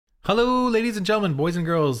Hello, ladies and gentlemen, boys and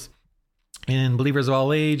girls, and believers of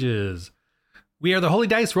all ages. We are the Holy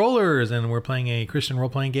Dice Rollers, and we're playing a Christian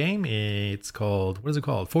role-playing game. It's called, what is it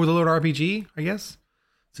called? For the Lord RPG, I guess.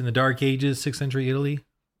 It's in the Dark Ages, 6th century Italy.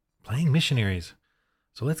 Playing missionaries.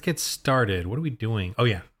 So let's get started. What are we doing? Oh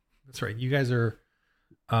yeah, that's right. You guys are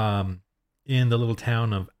in the little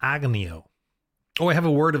town of Agnio. Oh, I have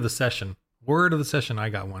a word of the session. Word of the session, I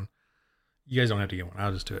got one. You guys don't have to get one.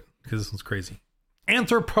 I'll just do it because this one's crazy.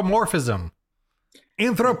 Anthropomorphism.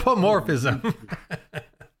 Anthropomorphism.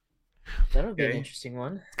 That'll be an interesting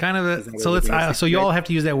one. It's kind of a, so let's so you all have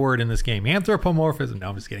to use that word in this game. Anthropomorphism. No,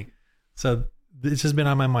 I'm just kidding. So it's just been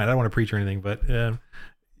on my mind. I don't want to preach or anything, but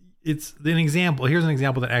it's an example. Here's an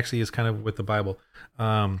example that actually is kind of with the Bible.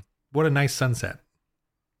 What a nice sunset.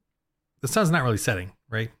 The sun's not really setting,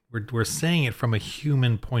 right? We're saying it from a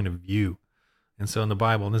human point of view. And so in the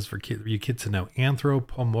Bible, and this is for you kids to know,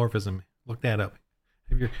 anthropomorphism. Look that up.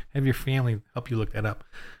 Have your family help you look that up.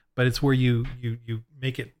 But it's where you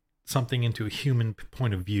make it something into a human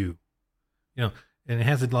point of view, and it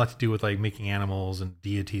has a lot to do with like making animals and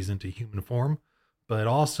deities into human form. But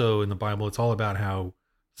also in the Bible, it's all about how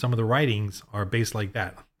some of the writings are based like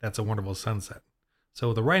that. That's a wonderful sunset.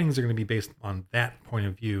 So the writings are going to be based on that point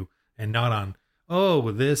of view and not on,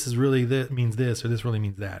 oh, this is really, that means this, or this really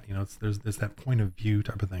means that. There's that point of view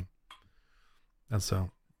type of thing. That's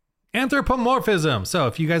so. Anthropomorphism. So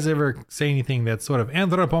if you guys ever say anything that's sort of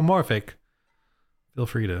anthropomorphic, feel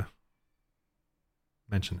free to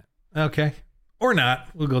mention it. Okay. Or not.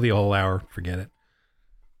 We'll go the whole hour. Forget it.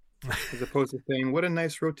 As opposed to saying, what a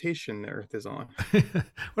nice rotation the Earth is on.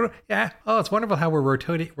 Yeah. Oh, it's wonderful how we're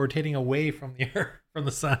rotating away from the Earth, from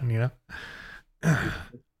the sun,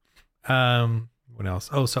 What else?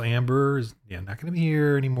 Oh, so Amber is not going to be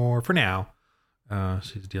here anymore for now.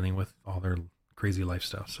 She's dealing with all their crazy life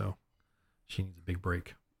stuff, so she needs a big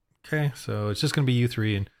break. Okay, so it's just going to be you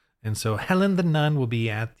three, and so Helen the nun will be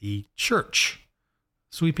at the church,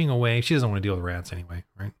 sweeping away. She doesn't want to deal with rats anyway,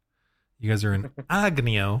 right? You guys are in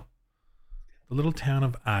Agnio, the little town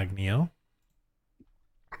of Agnio.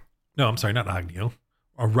 No, I'm sorry, not Agnio.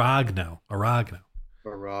 Aragno. Why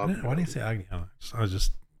do you say Agnio? I was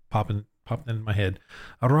just popping in my head.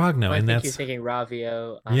 Aragno, I and think that's you're thinking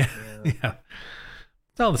Ravio. yeah, yeah.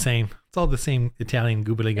 It's all the same. It's all the same Italian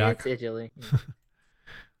goobly-gook. It's Italy. Yeah.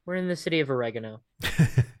 We're in the city of oregano.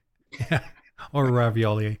 Yeah, or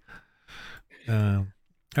ravioli. All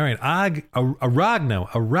right,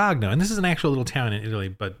 Aragno, and this is an actual little town in Italy,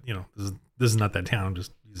 but this is not that town. I'm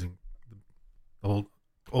just using the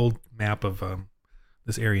old map of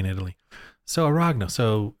this area in Italy. So Aragno.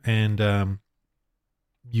 So and I'm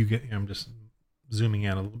just zooming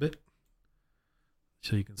out a little bit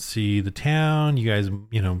so you can see the town. You guys,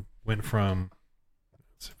 went from.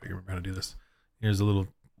 Let's see if I can remember how to do this. Here's a little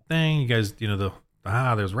thing. You guys,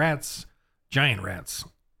 there's rats, giant rats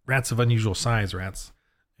of unusual size rats,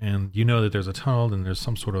 and that there's a tunnel and there's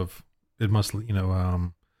some sort of, it must,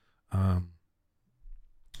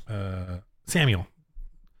 Samuel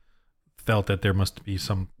felt that there must be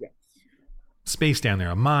some space down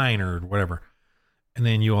there, a mine or whatever. And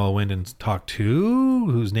then you all went and talked to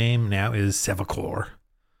whose name now is Sevacor,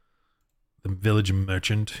 the village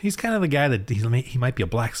merchant. He's kind of the guy that he might be a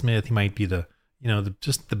blacksmith. He might be the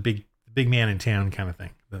big man in town kind of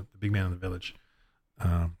thing, the big man in the village.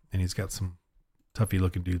 And he's got some toughy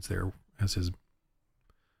looking dudes there as his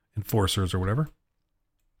enforcers or whatever.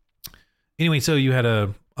 Anyway, so you had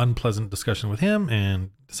a unpleasant discussion with him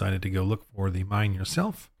and decided to go look for the mine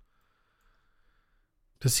yourself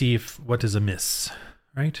to see what is amiss,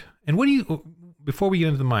 right? And before we get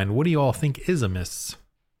into the mine, what do you all think is amiss?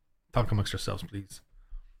 Talk amongst yourselves, please.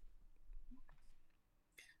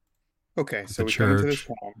 Okay, so we come into this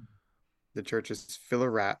town. The church is full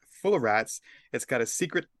of rats. It's got a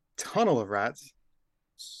secret tunnel of rats.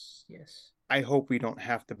 Yes. I hope we don't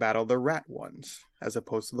have to battle the rat ones as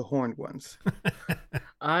opposed to the horned ones.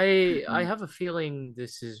 I have a feeling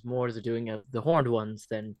this is more the doing of the horned ones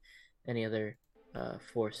than any other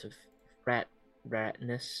force of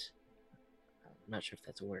ratness. I'm not sure if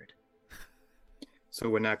that's a word. So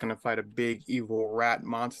we're not going to fight a big evil rat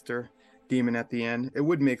monster demon at the end. It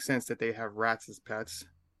would make sense that they have rats as pets.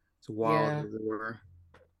 It's wild as they were.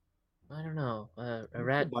 I don't know. A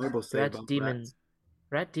rat demon. Rats?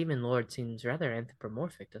 Rat demon lord seems rather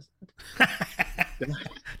anthropomorphic, doesn't it?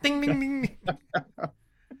 Ding ding ding.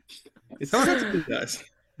 It does.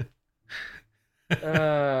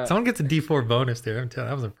 Someone gets a D4 bonus there. I'm telling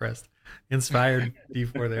you, I was impressed. Inspired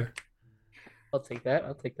D4 there. I'll take that.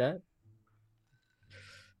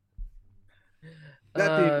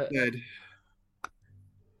 That being said,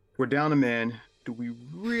 we're down a man. do we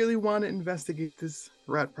really want to investigate this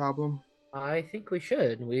rat problem? I think we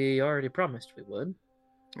should. We already promised we would.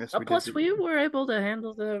 Yes, Plus, did. we were able to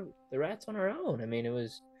handle the rats on our own. I mean, it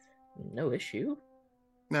was no issue.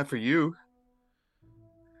 Not for you.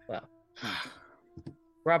 Well,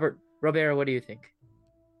 Robert, what do you think?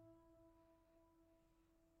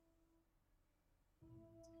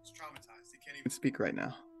 He's traumatized. He can't even speak right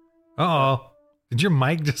now. Uh-oh. Did your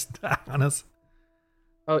mic just die on us?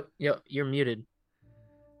 Oh, you're muted.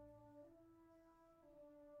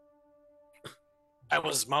 I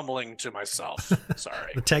was mumbling to myself.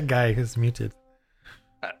 Sorry. The tech guy is muted.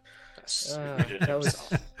 Yes, he muted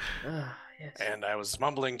himself. Yes. And I was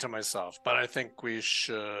mumbling to myself, but I think we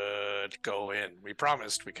should go in. We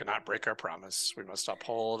promised we cannot break our promise. We must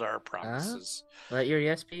uphold our promises. Let your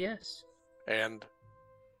yes be yes. And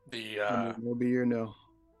the No be your no.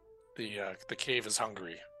 the cave is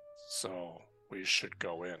hungry, so we should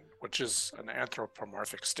go in, which is an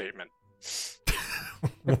anthropomorphic statement.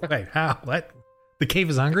 Wait, how? What? The cave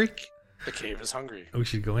is hungry? The cave is hungry. We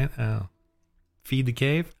should go in? Oh. Feed the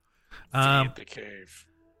cave? Feed the cave.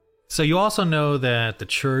 So you also know that the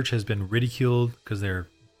church has been ridiculed because they're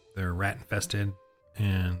rat infested,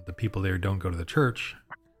 and the people there don't go to the church.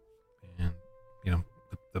 And you know,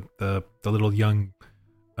 the little young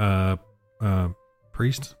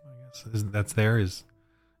priest, I guess, that's there is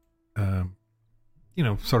you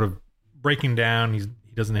know, sort of breaking down. He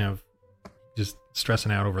doesn't have, just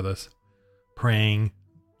stressing out over this, praying,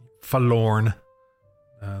 forlorn,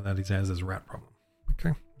 that he has this rat problem.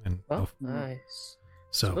 Okay. And Nice.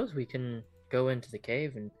 so Suppose we can go into the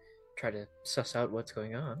cave and try to suss out what's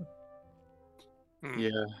going on. Yeah,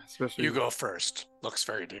 especially You go first. Looks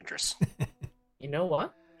very dangerous. You know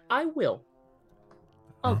what? I will.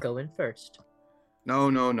 I'll go in first.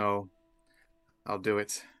 No. I'll do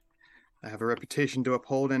it. I have a reputation to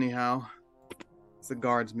uphold anyhow. As a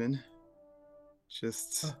guardsman.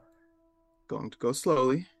 Just going to go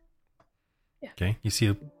slowly. okay, you see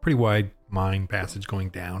a pretty wide mine passage going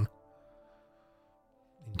down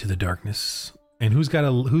into the darkness. And who's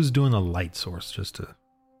doing the light source? Just to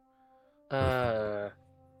does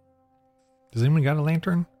anyone got a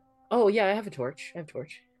lantern? Oh yeah, I have a torch.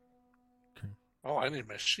 Oh, I need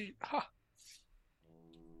my sheet. Ha.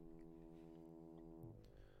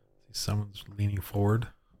 Someone's leaning forward.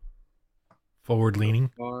 Forward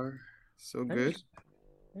leaning. Far, so good.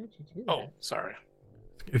 How did you do that? Oh, sorry.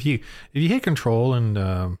 If you hit control and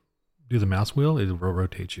do the mouse wheel, it will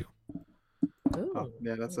rotate you. Oh,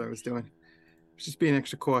 yeah, that's what I was doing. Just being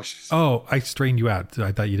extra cautious. Oh, I straightened you out.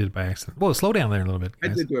 I thought you did it by accident. Well, slow down there a little bit, I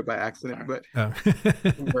guys. did do it by accident, but Oh.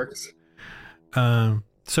 it works.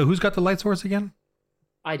 So who's got the light source again?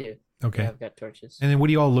 I do. Okay. Yeah, I've got torches. And then what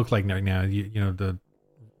do you all look like right now? You know, the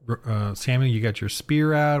Samuel, you got your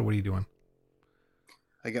spear out. What are you doing?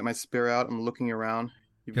 I got my spear out. I'm looking around.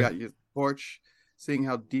 You've Okay. got your torch, seeing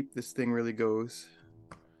how deep this thing really goes.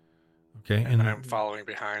 Okay. And And I'm following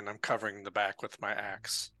behind. I'm covering the back with my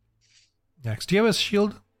axe. next, do you have a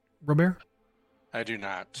shield, Robert? I do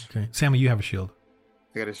not. Okay. Samuel, you have a shield.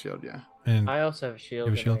 I got a shield, yeah. And I also have a shield.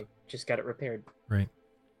 You have a shield? And I just got it repaired. right.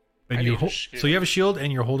 But I you need a shield. so you have a shield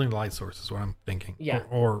and you're holding the light source is what I'm thinking. Yeah.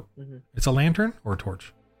 Or Mm-hmm. it's a lantern or a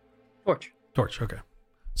torch? Torch. Torch, okay.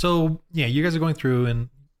 So, yeah, you guys are going through, and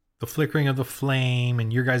the flickering of the flame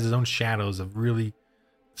and your guys' own shadows have really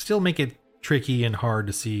still make it tricky and hard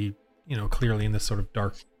to see, you know, clearly in this sort of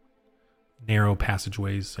dark, narrow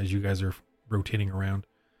passageways as you guys are rotating around.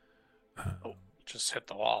 Oh, just hit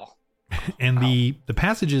the wall. And the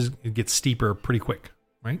passages get steeper pretty quick,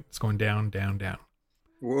 right? It's going down, down, down.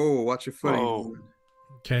 Whoa, watch your footing. Whoa.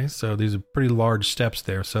 Okay, so these are pretty large steps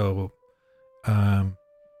there. So,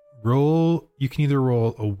 you can either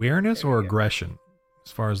roll awareness or aggression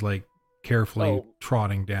as far as like carefully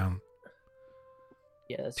trotting down.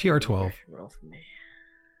 Yeah, that's TR12. a good aggression roll for me.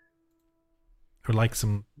 Or like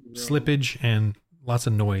some slippage and lots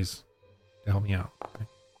of noise to help me out. Okay.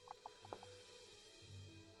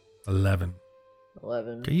 11.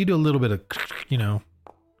 11. Okay, you do a little bit of, you know.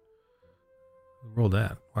 Roll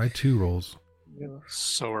that. Why 2 rolls?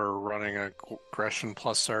 So we're running aggression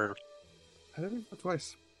plus our. I didn't go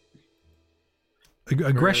twice.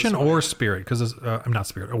 Aggression or spirit, because I'm not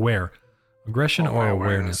spirit, aware. Aggression or my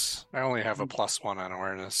awareness. I only have a +1 on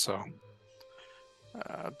awareness, so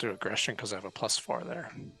do aggression because I have a +4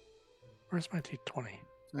 there. Where's my D20?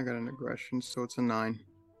 I got an aggression, so it's a 9.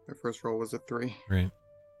 My first roll was a 3. Right.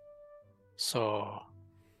 So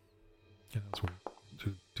Yeah, that's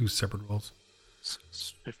weird. Two separate rolls.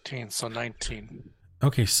 15, so 19.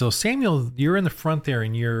 Okay, so Samuel, you're in the front there,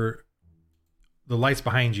 and the light's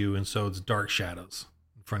behind you, and so it's dark shadows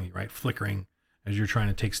in front of you, right? Flickering as you're trying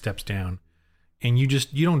to take steps down. And you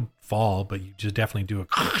don't fall, but you just definitely do a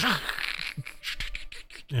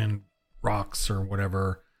and rocks or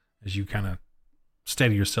whatever as you kind of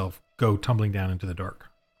steady yourself, go tumbling down into the dark.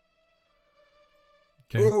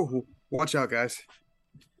 Okay. Whoa, watch out, guys.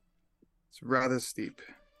 It's rather steep.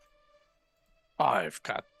 I've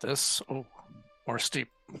got this. Oh, more steep.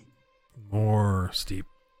 More steep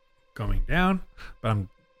going down, but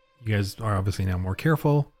you guys are obviously now more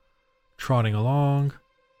careful, trotting along.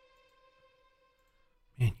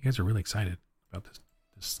 Man, you guys are really excited about this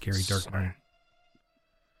scary dark room.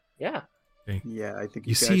 Yeah. Okay. Yeah, I think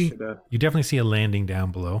You guys see, should. you definitely see a landing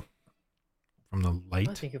down below from the light.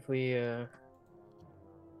 I think if we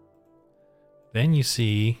Then you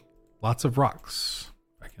see lots of rocks.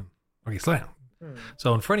 Okay, slow down.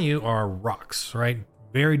 So in front of you are rocks, right?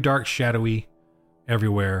 Very dark, shadowy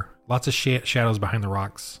everywhere. Lots of shadows behind the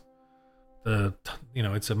rocks.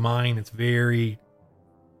 It's a mine. It's very,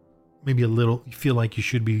 maybe a little, you feel like you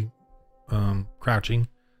should be crouching,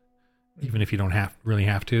 even if you don't really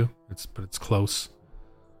have to. But it's close.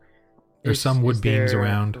 There's some wood beams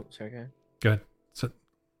around. Oh, sorry, go ahead. Go ahead. So,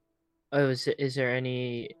 Is there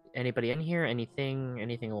anybody in here?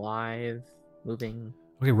 Anything alive, moving?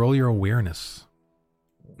 okay, roll your awareness.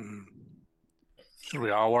 Should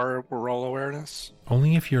we all roll awareness?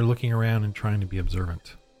 Only if you're looking around and trying to be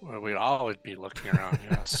observant. Well, we'd all be looking around,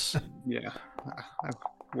 yes. Yeah,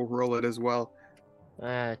 we'll roll it as well.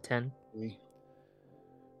 10.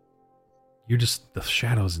 You're just the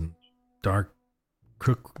shadows and dark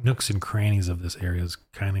nooks and crannies of this area is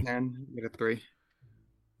kind of 10, get a 3.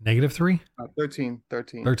 -3? 13.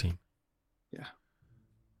 13. Yeah.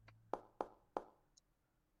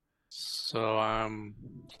 So,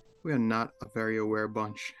 We are not a very aware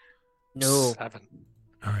bunch. No. 7.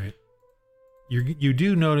 All right. You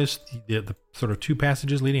do notice the sort of two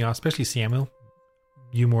passages leading off, especially Samuel,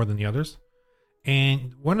 you more than the others.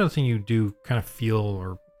 And one other thing you do kind of feel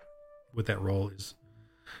or with that roll is,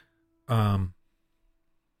 whoa,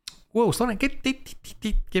 slow down, get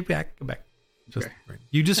back, go back. Just Okay. right.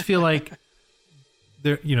 You just feel like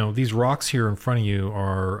there, these rocks here in front of you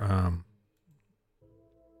are,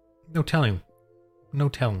 no telling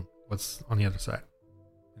what's on the other side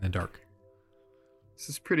in the dark. This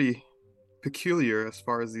is pretty peculiar as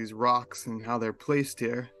far as these rocks and how they're placed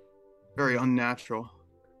here. Very unnatural.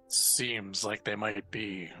 Seems like they might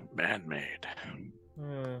be man-made.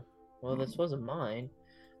 Well, this wasn't mine.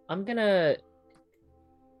 I'm gonna.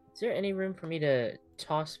 Is there any room for me to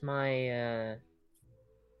toss my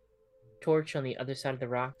torch on the other side of the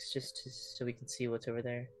rocks, so we can see what's over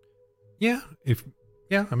there? Yeah,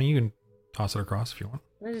 I mean, you can toss it across if you want.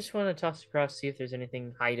 I just want to toss it across, see if there's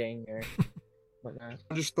anything hiding or whatnot.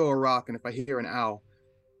 I'll just throw a rock, and if I hear an owl,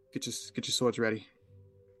 get your swords ready.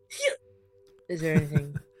 Is there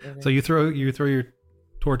anything? So you throw your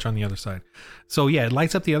torch on the other side. So yeah, it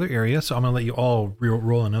lights up the other area. So I'm gonna let you all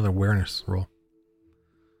roll another awareness roll,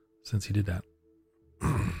 since he did that.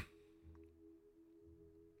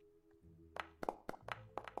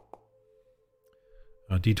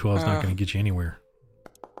 D12 is not going to get you anywhere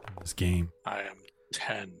in this game. I am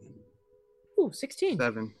 10. Ooh, 16.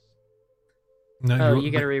 7. No,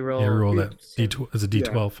 You gotta re-roll. Yeah, roll that. Oops. D12 it's a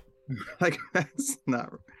D12. Like, that's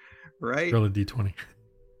not right. Roll a D20.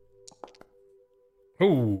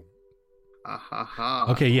 Oh.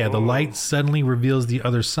 Okay, yeah, the light suddenly reveals the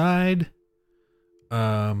other side. What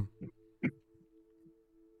am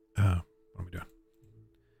I doing?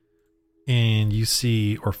 And you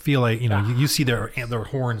see or feel like, you see their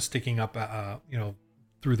horns sticking up,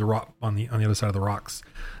 through the rock on the other side of the rocks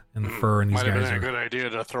and the fur. And these Might have guys been a are good idea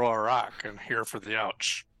to throw a rock and hear for the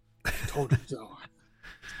ouch. Told you so.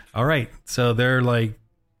 all right. So they're like,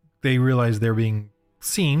 they realize they're being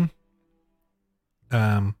seen.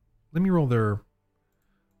 Let me roll their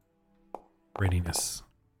readiness.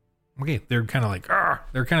 Okay, they're kind of like,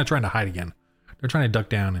 they're kind of trying to hide again. They're trying to duck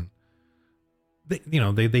down, and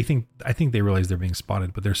they think, I think they realize they're being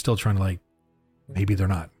spotted, but they're still trying to, like, maybe they're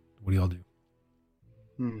not. What do y'all do?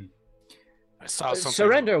 I saw something.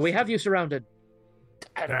 Surrender. We have you surrounded.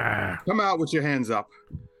 Come out with your hands up.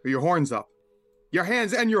 Or your horns up. Your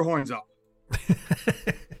hands and your horns up.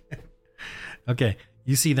 Okay,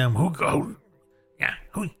 you see them. Who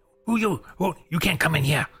you? Who, you can't come in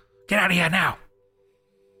here. Get out of here now.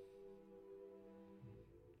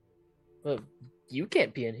 Well, you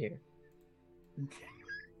can't be in here.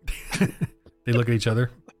 They look at each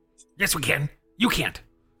other. Yes, we can. You can't.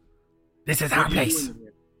 This is our place.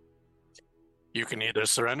 You can either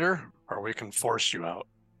surrender or we can force you out.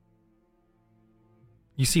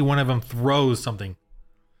 You see one of them throws something.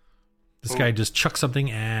 This guy just chucks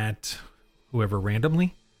something at whoever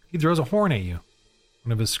randomly. He throws a horn at you.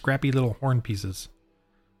 One of his scrappy little horn pieces.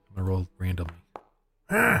 I'm going to roll randomly.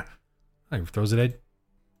 Ah! He throws it at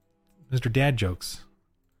Mr. Dad Jokes.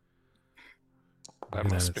 That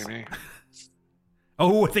must be me.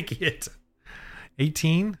 Oh, I think he hit.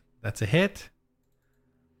 18. That's a hit.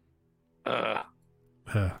 Wow.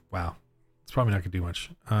 It's probably not going to do much.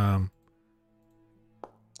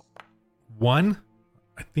 1.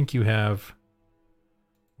 I think you have...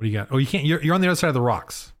 What do you got? Oh, you can't... You're on the other side of the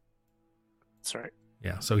rocks. That's right.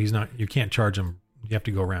 Yeah, so he's not... You can't charge him. You have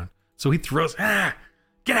to go around. So he throws... Get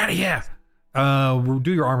out of here!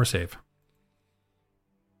 Do your armor save.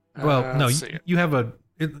 Well, no, you have a...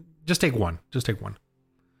 just take 1. Just take 1.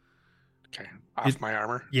 Okay. Off my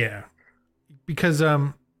armor? Yeah. Because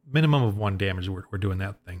minimum of 1 damage, we're doing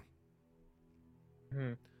that thing.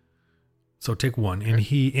 Hmm. So take 1.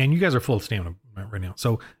 And you guys are full of stamina right now.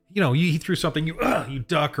 So, he threw something, you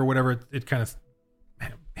duck or whatever, it kind of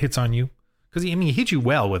hits on you. Because, he hit you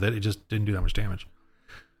well with it. It just didn't do that much damage.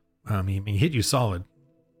 He hit you solid.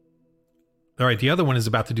 All right, the other one is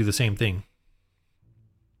about to do the same thing.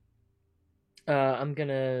 I'm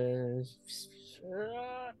gonna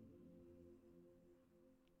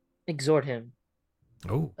exhort him.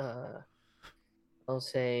 Oh. I'll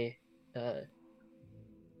say,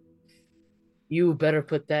 you better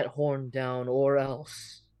put that horn down or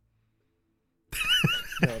else.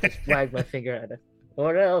 No, just wag my finger at him.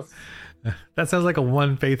 Or else. That sounds like a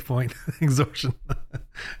 1 faith point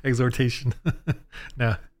exhortation.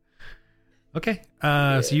 No. Okay.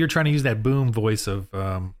 So you're trying to use that boom voice of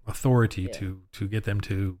authority to get them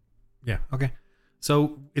to. Yeah. Okay.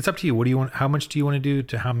 So it's up to you. What do you want? How much do you want to do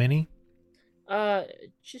to how many?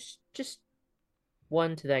 Just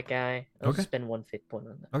 1 to that guy. I'll spend 1 faith point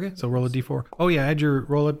on that. Okay. So roll a d4. Oh yeah, add your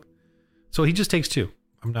roll it. So he just takes 2.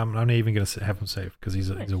 I'm not even gonna have him save because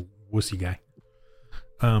he's a wussy guy.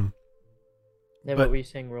 Yeah, what were you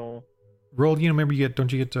saying? Roll. Remember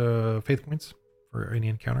don't you get faith points for any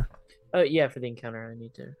encounter? Oh yeah, for the encounter I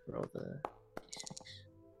need to roll the d6.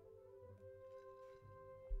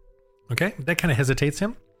 Okay, that kind of hesitates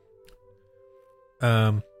him.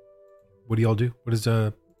 What do y'all do? What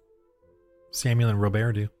does Samuel and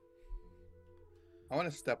Robert do? I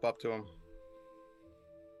want to step up to him.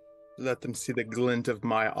 Let them see the glint of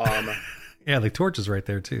my armor. Yeah, the torch is right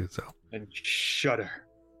there too. So and shudder.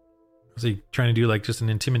 Is he trying to do like just an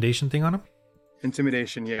intimidation thing on him?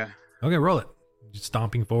 Intimidation, yeah. Okay, roll it. Just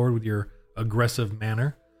stomping forward with your aggressive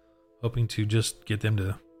manner, hoping to just get them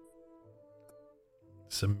to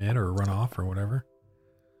submit or run off or whatever.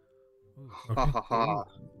 Okay. All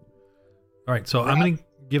right, so I'm going to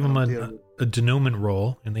give them a denouement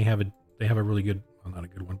roll, and they have a really good, well, not a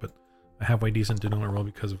good one, but a halfway decent denouement roll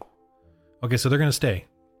because of. Okay, so they're going to stay,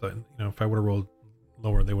 but if I would have rolled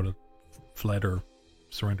lower, they would have fled or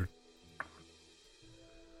surrendered.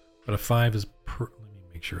 But a 5 is. Let me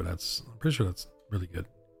make sure that's. I'm pretty sure that's really good.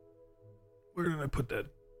 Where did I put that?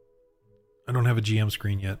 I don't have a GM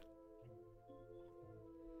screen yet.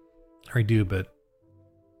 I do, but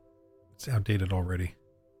it's outdated already.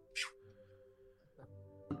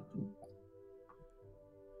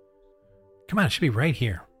 Come on, it should be right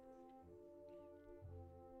here.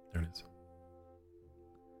 There it is.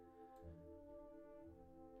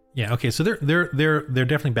 Yeah, okay, so they're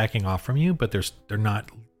definitely backing off from you, but they're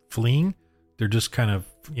not fleeing. They're just kind of,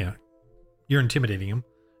 you're intimidating them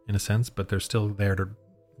in a sense, but they're still there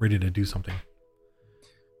ready to do something.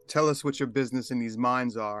 Tell us what your business in these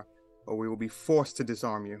mines are, or we will be forced to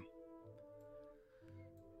disarm you.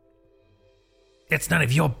 It's none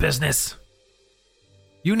of your business.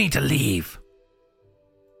 You need to leave.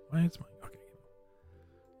 Why is my okay?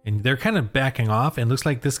 And they're kind of backing off, and looks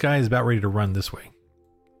like this guy is about ready to run this way.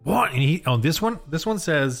 What? And this one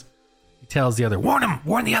says, he tells the other, warn him,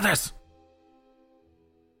 warn the others.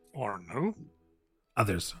 Warn who?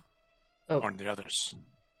 Others. Oh. Warn the others.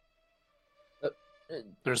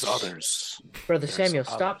 There's others. Brother There's Samuel,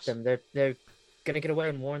 others. stop them. They're gonna get away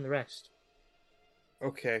and warn the rest.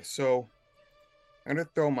 Okay, so I'm going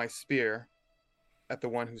to throw my spear at the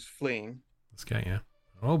one who's fleeing. This guy, yeah.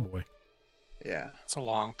 Oh boy. Yeah. It's a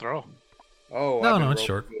long throw. Oh, No, I've been it's rolling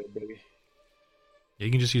short. good, baby. Yeah,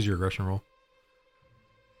 you can just use your aggression roll.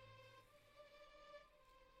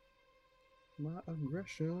 My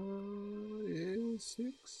aggression is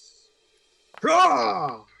 6.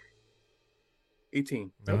 Ah!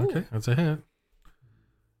 18. Okay, that's a hit.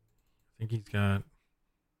 I think he's got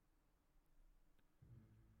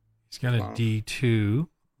a Wow. D2.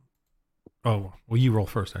 Oh, well, you roll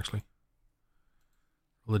first, actually.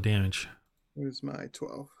 Roll the damage. Where's my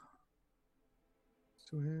 12?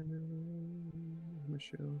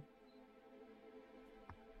 Michelle.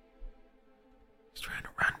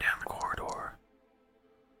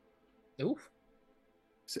 Oof.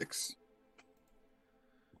 6.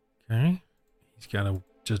 Okay. He's got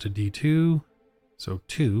just a D2. So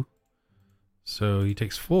 2. So he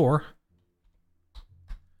takes 4.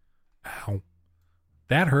 Ow.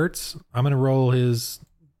 That hurts. I'm going to roll his...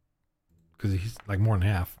 Because he's like more than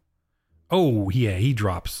half. Oh, yeah, he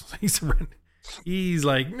drops. He's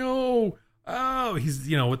like, no. Oh, he's,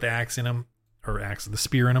 with the axe in him. Or the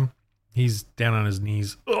spear in him. He's down on his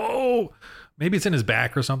knees. Oh, maybe it's in his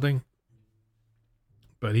back or something.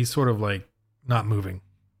 But he's sort of like not moving.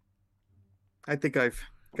 I think I've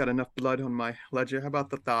got enough blood on my ledger. How about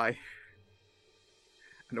the thigh?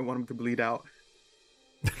 I don't want him to bleed out.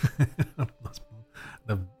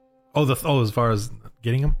 As far as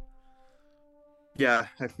getting him? Yeah,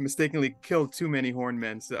 I've mistakenly killed too many horned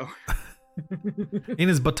men, so... In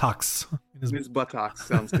his buttocks. In his buttocks.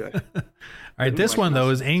 Sounds good. All right, this one, though,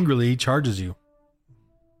 is angrily charges you.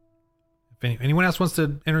 If anyone else wants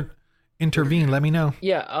to intervene, let me know.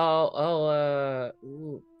 Yeah,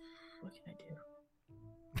 ooh, what can I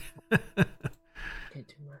do? Can't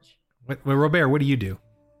do much. Robert, what do you do?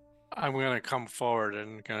 I'm going to come forward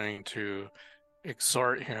and going to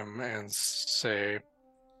exhort him and say,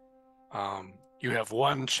 you have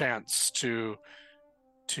one chance to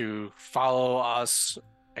follow us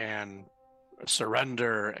and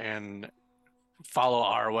surrender and follow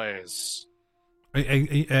our ways.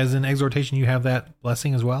 As an exhortation, you have that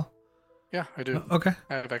blessing as well? Yeah, I do. Okay.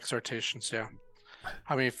 I have exhortations, yeah.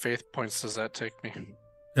 How many faith points does that take me?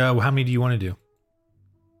 How many do you want to do?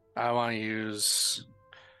 I want to use...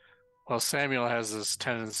 Well, Samuel has this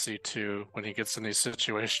tendency to, when he gets in these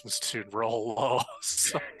situations, to roll low.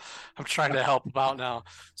 So I'm trying to help him out now.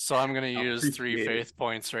 So I'm going to use 3 faith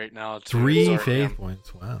points right now. 3 faith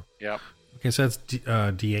points. Wow. Yep. Okay, so that's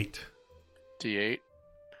D8. D8.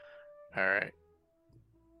 All right.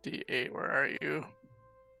 D8, where are you?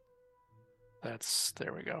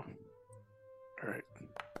 There we go. All right.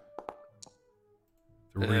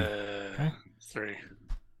 3. Okay. 3.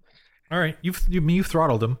 All right, you've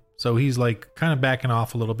throttled him, so he's like kind of backing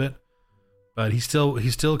off a little bit, but he's still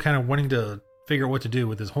kind of wanting to figure out what to do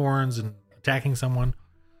with his horns and attacking someone.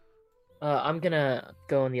 I'm gonna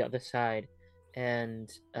go on the other side,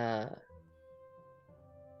 and I'm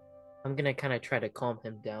gonna kind of try to calm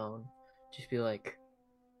him down. Just be like,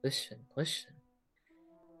 listen.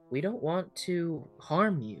 We don't want to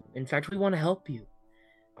harm you. In fact, we want to help you.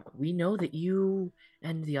 We know that you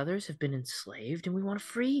and the others have been enslaved, and we want to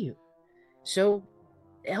free you. So,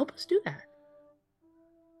 help us do that.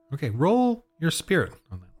 Okay, roll your spirit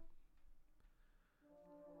on that.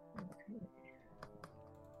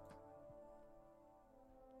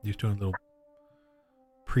 He's doing a little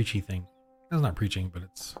preachy thing. That's not preaching, but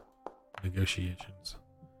it's negotiations.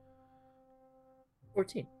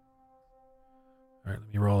 14. All right,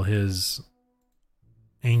 let me roll his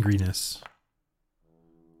angriness.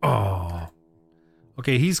 Oh.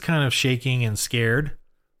 Okay, he's kind of shaking and scared.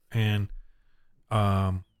 And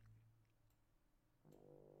but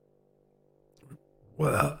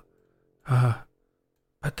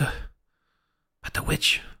the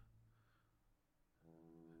witch,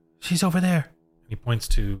 she's over there. He points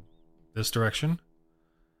to this direction.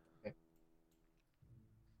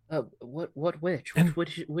 What witch?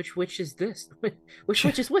 Which witch is this? Which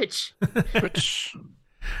witch is which?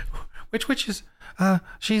 Which witch is?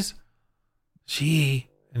 She.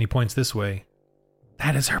 And he points this way.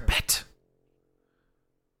 That is her pet.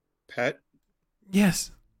 Pet?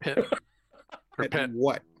 Yes. Pet. Her pet.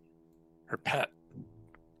 What? Her pet.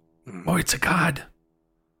 Oh, it's a god.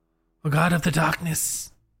 A god of the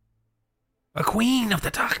darkness. A queen of the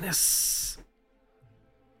darkness.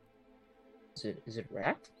 Is it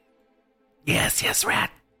rat? Yes,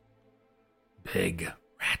 rat. Big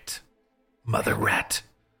rat. Mother rat.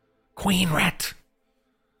 Queen rat.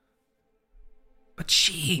 But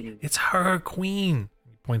it's her queen.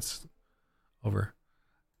 He points over.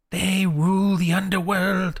 They rule the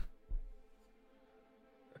underworld.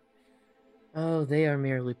 Oh, they are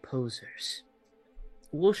merely posers.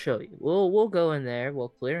 We'll show you. We'll go in there. We'll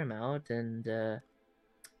clear them out, and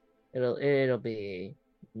it'll be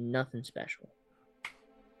nothing special.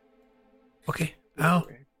 Okay,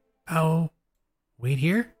 I'll wait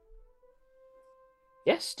here.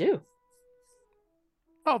 Yes, do.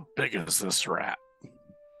 How big is this rat?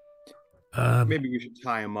 Maybe we should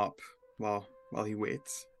tie him up while he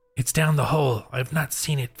waits. It's down the hole. I've not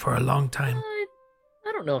seen it for a long time. I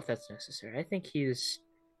don't know if that's necessary. I think he's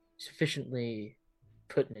sufficiently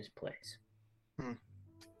put in his place. If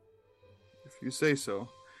you say so.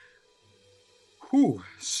 Whew.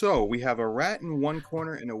 So we have a rat in one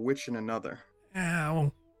corner and a witch in another.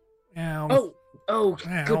 Ow. Oh, Oh,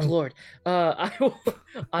 good Ow. lord. I will.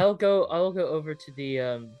 I'll go over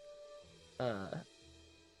to uh,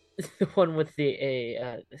 the one with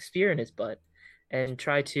the spear in his butt, and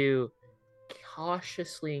try to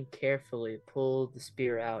cautiously and carefully pull the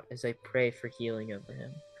spear out as I pray for healing over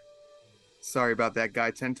him. Sorry about that, guy.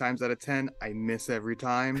 10 times out of 10, I miss every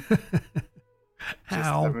time. Just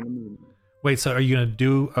Ow. having a moment. Wait, so are you gonna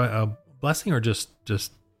do a blessing or just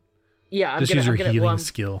Yeah, use your healing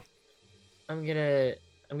skill? I'm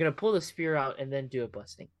gonna pull the spear out and then do a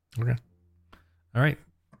blessing. Okay. All right.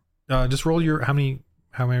 Just roll your how many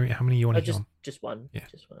you want to heal? Just one. Yeah.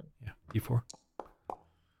 Just one. Yeah. D4.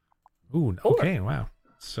 Ooh. 4. Okay. Wow.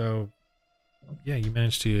 So, yeah, you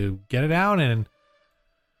managed to get it out and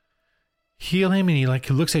heal him, and he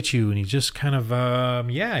looks at you, and he just kind of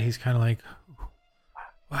he's kind of like,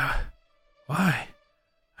 why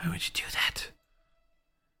would you do that?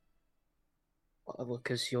 Well,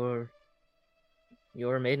 because you're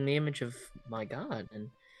made in the image of my God, and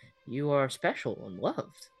you are special and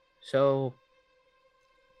loved. So,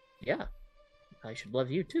 yeah, I should love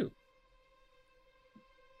you too.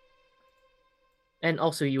 And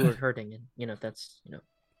also, you were hurting, and that's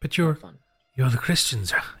But not fun. you're the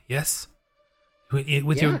Christians, yes. With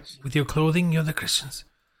your clothing, you're the Christians.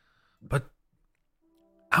 But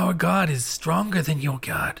our God is stronger than your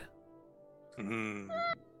God. You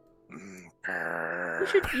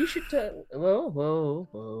should.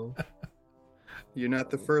 Whoa. You're not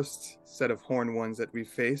the first set of horned ones that we've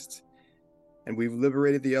faced, and we've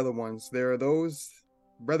liberated the other ones. There are those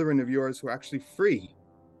brethren of yours who are actually free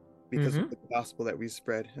because of the gospel that we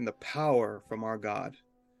spread and the power from our God.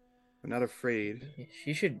 We're not afraid.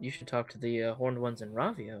 You should talk to the horned ones in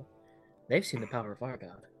Ravio. They've seen the power of our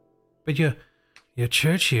God. But your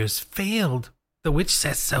church here has failed. The witch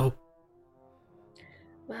says so.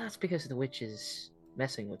 Well, that's because the witch is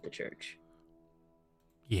messing with the church.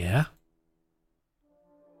 Yeah.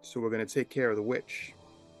 So we're going to take care of the witch.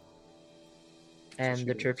 And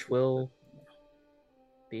the church will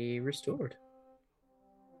be restored.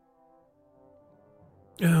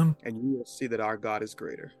 And you will see that our God is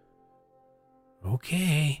greater.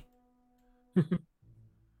 Okay.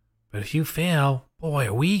 But if you fail, boy,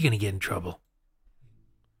 are we going to get in trouble.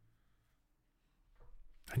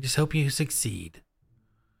 I just hope you succeed.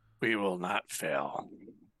 We will not fail.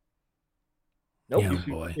 Nope. Yeah, You should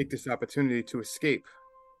boy. take this opportunity to escape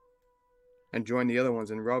and join the other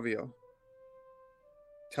ones in Ravio.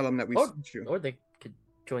 Tell them that we sent you. Or they could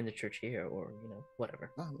join the church here, or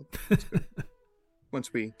whatever. Oh, that's good.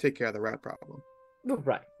 Once we take care of the rat problem.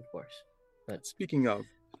 Right, of course. But Speaking of,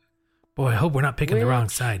 Boy, I hope we're not picking the wrong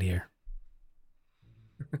side here.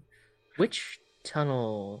 which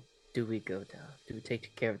tunnel do we go down? Do we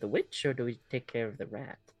take care of the witch, or do we take care of the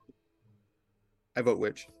rat? I vote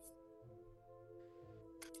witch.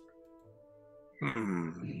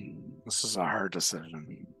 This is a hard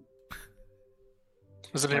decision.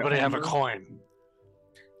 Does anybody have a coin?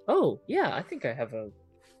 Oh yeah, I think I have a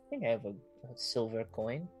silver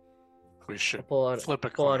coin. We should Pull flip a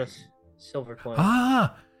out coin. a silver coin.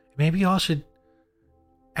 Maybe y'all should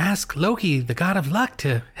ask Loki, the god of luck,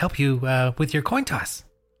 to help you with your coin toss.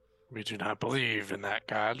 We do not believe in that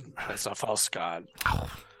god. That's a false god. Oh,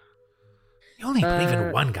 you only believe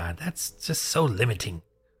in one god. That's just so limiting.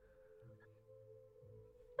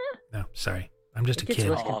 No, sorry. I'm just a It gets kid.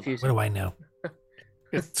 less What confusing. do I know?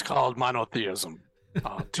 It's called monotheism.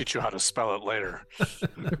 I'll teach you how to spell it later.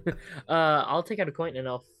 I'll take out a coin and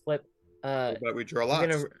I'll flip. But we draw I'm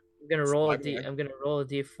lots. gonna roll a Slide d. there. I'm gonna roll a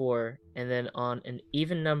d4, and then on an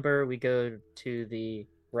even number we go to the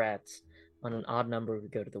rats. On an odd number we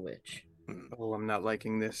go to the witch. Oh, I'm not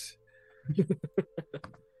liking this.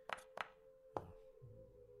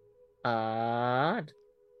 Odd.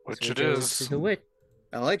 Which So it we go is. to the witch.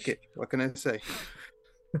 I like it. What can I say?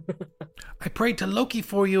 I prayed to Loki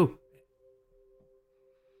for you.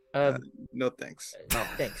 No thanks. No,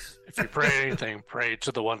 thanks. If you pray anything, pray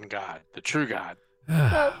to the one God, the true God.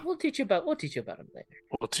 Well, we'll teach you about him later.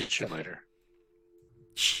 We'll teach you later.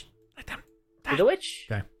 Shh. Let them. To the witch.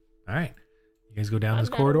 Okay. All right. You guys go down I'm this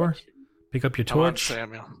not a corridor. witch. Pick up your Come on, torch.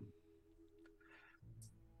 Samuel.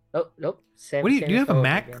 Oh nope. Sam, What do you have a fell over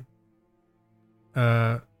Mac? again.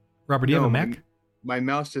 Robert, do you have a No, Mac? My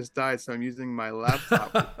mouse just died, so I'm using my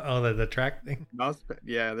laptop. Oh, the track thing. Mouse pad.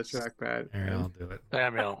 Yeah, the trackpad. All right, I'll do it.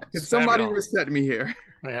 Samuel. Can somebody Samuel, reset me here?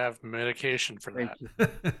 we have medication for Thank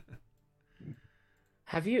that.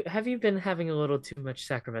 you. Have you been having a little too much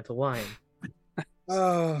sacramental wine?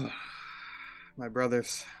 Oh, my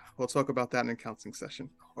brothers. We'll talk about that in a counseling session.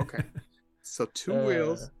 Okay. So two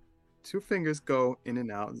wheels, two fingers go in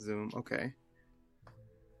and out, zoom. Okay.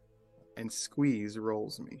 and squeeze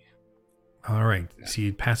rolls me. All right.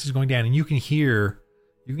 See, passage going down, and you can hear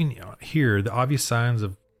the obvious signs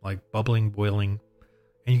of like bubbling, boiling,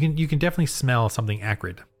 and you can definitely smell something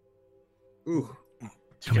acrid. Ooh.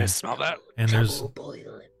 You guys smell that? And there's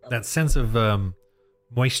that sense of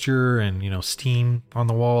moisture and steam on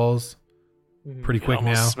the walls. Pretty It quick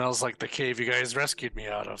almost now. smells like the cave you guys rescued me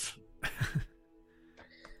out of.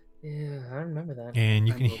 Yeah, I remember that. And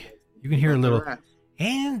you can hear a little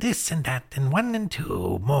and this and that and 1 and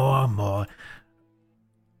 2 more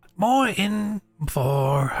in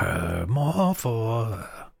for her, more for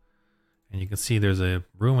her. And you can see there's a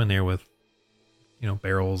room in there with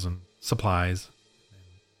barrels and supplies and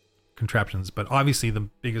contraptions, but obviously the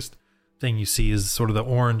biggest thing you see is sort of the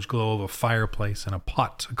orange glow of a fireplace and a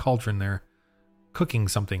cauldron there cooking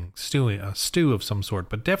something, a stew of some sort,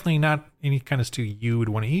 but definitely not any kind of stew you would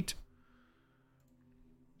want to eat.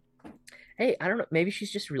 Hey, I don't know. Maybe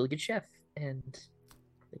she's just a really good chef, and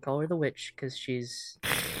they call her the witch because she's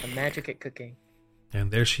a magic at cooking.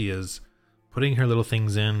 And there she is, putting her little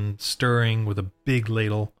things in, stirring with a big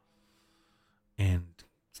ladle, and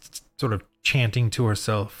sort of chanting to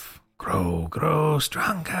herself, "Grow, grow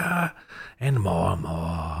stronger, and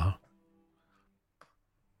more."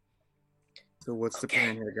 So what's the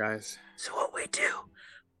plan here, guys? So what we do?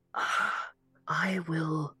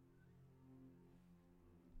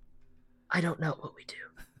 I don't know what we do.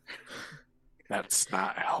 That's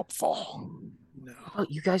not helpful. No. Oh,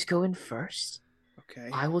 you guys go in first. Okay.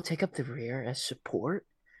 I will take up the rear as support,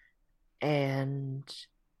 and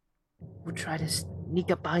we'll try to sneak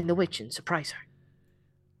up behind the witch and surprise her.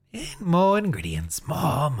 And more ingredients,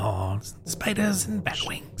 more spiders and bat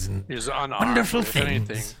wings and She's unarmed. wonderful If anything,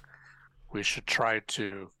 things. we should try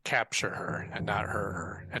to capture her and not hurt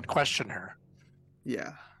her and question her.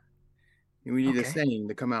 Yeah. We need a Okay. saying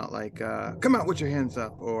to come out like, come out with your hands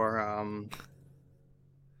up, or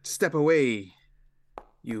step away,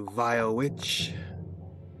 you vile witch.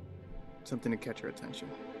 Something to catch her attention.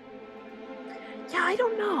 Yeah, I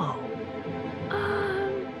don't know.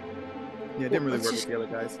 Yeah, it didn't really let's work just- with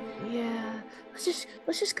the other guys. Yeah,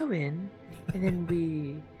 let's just go in, and then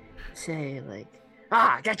we say like,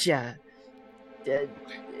 gotcha.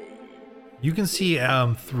 You can see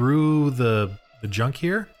through the junk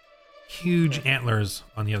here, huge Okay. antlers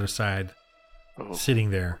on the other side, Oh, sitting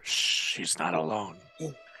there. she's not alone.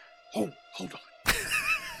 Hold on.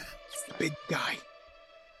 He's the big guy.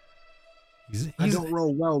 I He's don't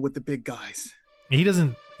roll well with the big guys.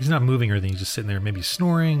 he's not moving or anything. He's just sitting there, maybe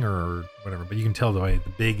snoring or whatever. But you can tell the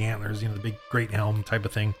big antlers, the big great helm type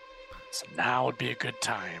of thing. So now would be a good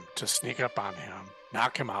time to sneak up on him,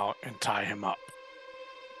 knock him out, and tie him up.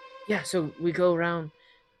 Yeah, so we go around.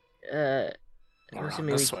 I'm Around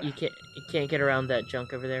assuming this way. you can't get around that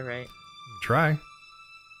junk over there, right? Try.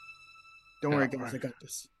 Don't worry, Yeah, guys. I right. got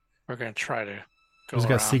this. We're gonna try to go Who's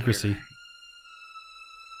got around secrecy? here.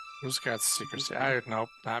 Who's got secrecy? Nope,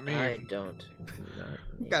 not me. I don't.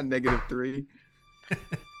 Not me. Got -3.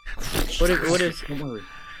 What is? Don't worry.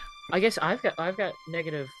 I guess I've got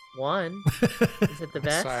 -1. Is it the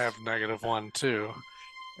best? So I have -1 too.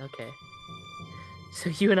 Okay. So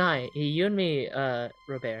you and me,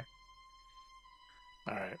 Robert.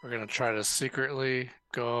 All right, we're gonna try to secretly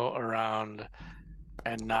go around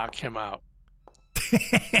and knock him out.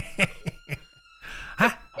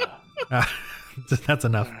 Ah, Uh, that's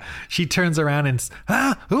enough. all right. She turns around and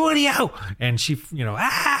who are you? And she,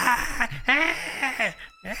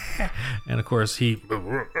 and of course he,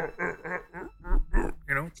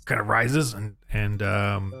 kind of rises and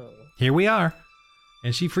Oh. here we are.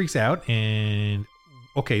 And she freaks out. And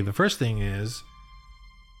okay, the first thing is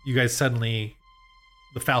you guys suddenly,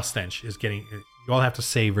 the foul stench is getting, you all have to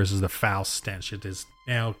save versus the foul stench. It is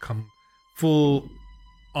now come full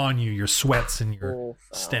on you, your sweats and your Full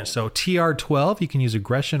foul. stench. So TR12, you can use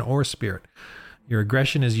aggression or spirit. Your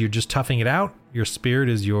aggression is you're just toughing it out. Your spirit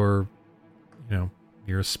is you're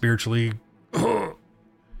spiritually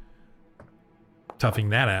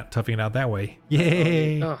toughing it out that way.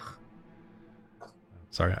 Yay. Ugh.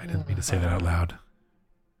 Sorry, I didn't mean to say that out loud.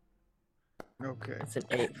 Okay. That's an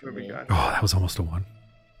 8 for What we me. got? Oh, that was almost a 1.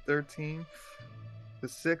 13. The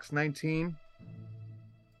 6, 19.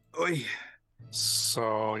 Oi.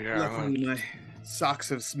 So yeah, I'm Luckily, gonna- my socks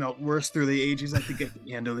have smelt worse through the ages. I think I can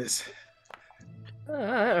handle this. I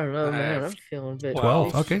don't know, I man. have I'm feeling a bit.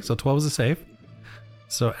 12. Okay, so 12 is a save.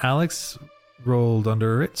 So Alex rolled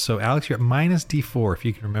under it. So Alex, you're at minus D4 if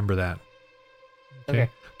you can remember that. Okay.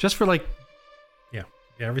 Just for yeah,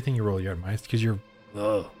 everything you roll, you're at minus because you're.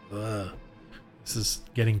 This is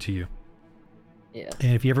getting to you. Yeah.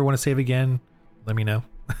 And if you ever want to save again, let me know.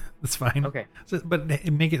 That's fine. Okay. So, but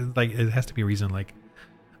make it like it has to be a reason. Like,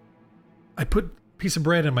 I put a piece of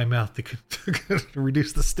bread in my mouth to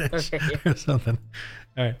reduce the stench Okay, or something.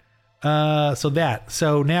 All right. So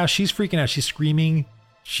now she's freaking out. She's screaming.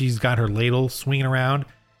 She's got her ladle swinging around,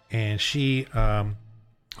 and she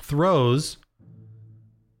throws.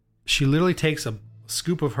 She literally takes a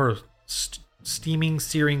scoop of her steaming,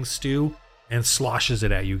 searing stew and sloshes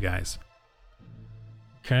it at you guys.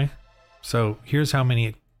 Okay. So here's how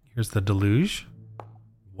many. Here's the deluge.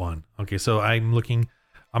 1. Okay, so I'm going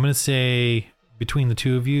to say between the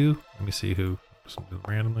two of you, let me see who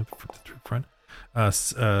randomly front.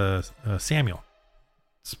 Samuel.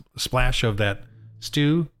 Splash of that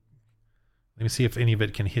stew. Let me see if any of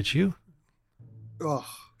it can hit you. Oh,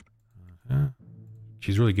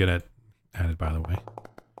 She's really good at it, by the way.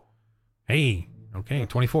 Hey, okay,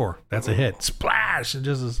 24. That's a hit. Splash! It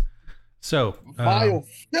just is. So, vile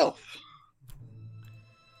filth.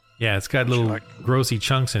 yeah, it's got little grossy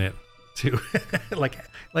chunks in it too, like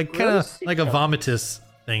kind of like a vomitous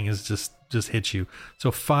thing is just hit you.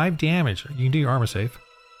 So 5 damage. You can do your armor save.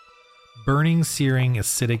 Burning, searing,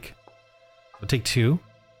 acidic. So take 2.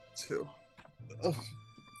 2. Ugh.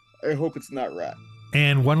 I hope it's not rat.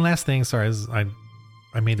 And one last thing. Sorry,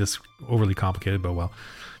 I made this overly complicated, but well.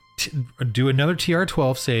 Do another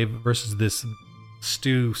TR12 save versus this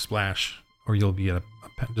stew splash, or you'll be at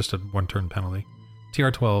just a 1-turn penalty.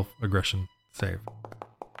 TR12 aggression save.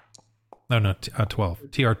 No,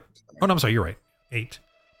 12. TR. Oh no, I'm sorry. You're right. 8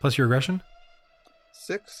 plus your aggression.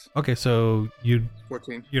 6. Okay, so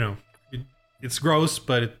 14. It's gross,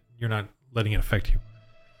 but you're not letting it affect you.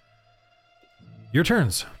 Your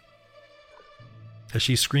turns. As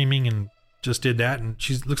she's screaming and just did that, and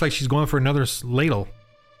looks like she's going for another ladle.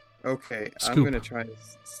 Okay, Scoop. I'm gonna try to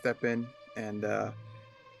step in and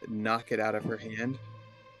knock it out of her hand.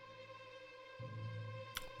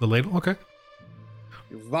 The ladle, okay.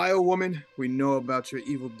 You vile woman, we know about your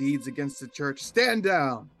evil deeds against the church. Stand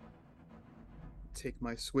down. Take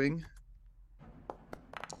my swing.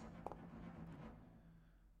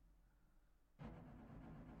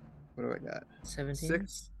 What do I got? 17.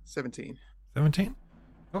 17. 17.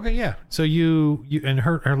 Okay, yeah. So you and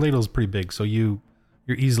her ladle's pretty big, so you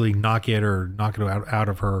easily knock it out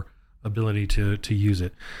of her ability to use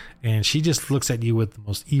it, and she just looks at you with the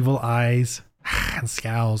most evil eyes and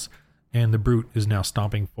scowls, and the brute is now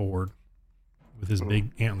stomping forward with his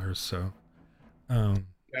big antlers. So,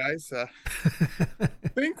 Guys,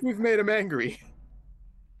 think we've made him angry.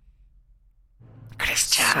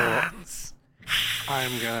 Christians. So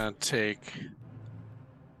I'm gonna take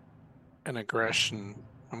an aggression.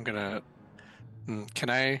 I'm gonna. Can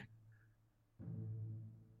I?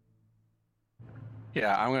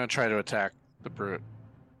 Yeah, I'm gonna try to attack the brute,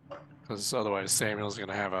 because otherwise Samuel's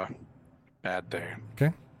gonna have a bad day.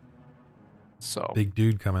 Okay. So Big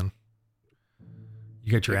dude coming.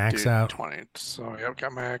 You got your big axe dude, out. 20. So yep,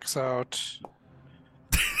 got my axe out.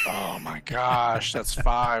 Oh my gosh, that's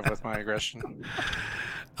 5 with my aggression.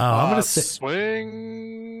 I'm gonna say.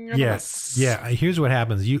 Swing. And Yes. miss. Yeah. Here's what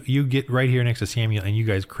happens. You get right here next to Samuel, and you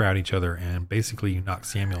guys crowd each other, and basically you knock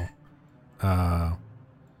Samuel.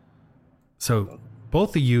 So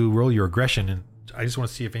both of you roll your aggression, and I just want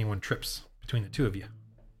to see if anyone trips between the two of you.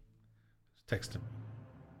 Just text him.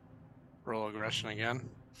 Roll aggression again.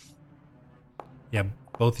 Yeah,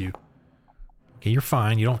 both of you. Okay, you're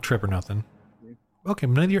fine. You don't trip or nothing. Okay,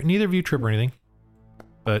 neither of you trip or anything,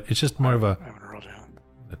 but it's just more of I haven't rolled yet.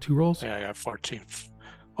 2 rolls. Yeah, I got 14.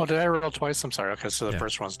 Oh, did I roll twice? I'm sorry. Okay, so the Yeah.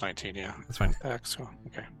 first one's 19. Yeah. That's fine. So,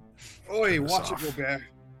 okay. Oi, Turn this watch off. it, Robert.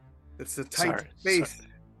 It's a tight Sorry, space.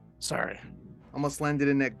 Sorry. Almost landed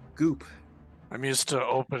in that goop. I'm used to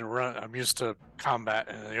open run. I'm used to combat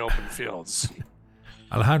in the open fields.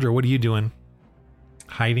 Alejandro, what are you doing?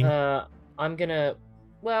 Hiding? I'm gonna.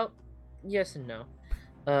 Well, yes and no.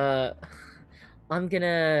 I'm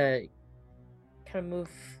gonna kind of move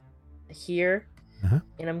here,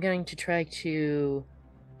 and I'm going to try to.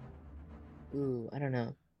 Ooh, I don't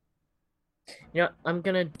know. You know, I'm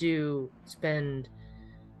gonna spend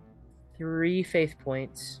 3 faith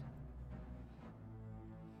points.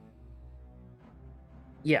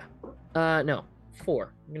 Yeah. No,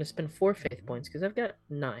 4. I'm gonna spend 4 faith points because I've got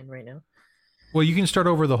 9 right now. Well, you can start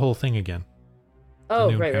over the whole thing again. Oh,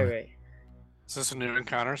 new right. encounter. Is this a new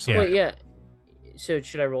encounter? So Yeah. Wait, yeah. So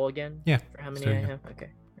should I roll again? Yeah, For how many so I you- have?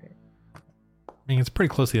 Okay. Right. I mean, it's pretty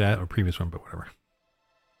close to that or previous one, but whatever.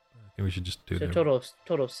 I think we should just do So it. total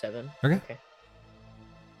of 7. Okay.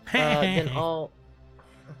 Then I'll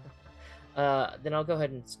go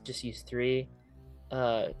ahead and just use 3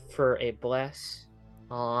 for a bless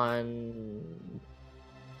on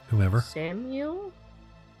Whomever. Samuel.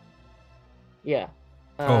 Yeah.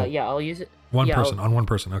 Oh. Yeah, I'll use it. One Yeah, person on one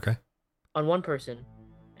person. Okay. on one person,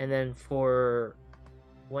 and then for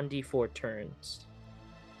 1d4 turns.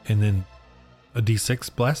 And then a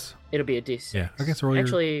D6 bless. It'll be a d6. Yeah. Okay. So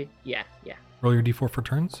Actually, yeah. roll your D4 for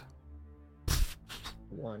turns.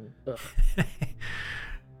 1. Ugh.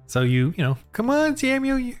 So you know, come on,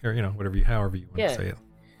 Samuel, or whatever however you want to say it.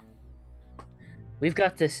 We've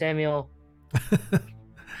got this, Samuel.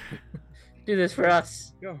 Do this for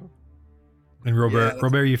us. And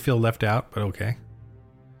Robert, you feel left out, but okay.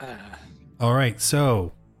 All right,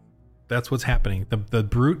 so that's what's happening. The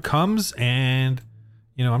brute comes, and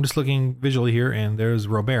I'm just looking visually here, and there's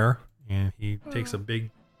Robert, and he takes a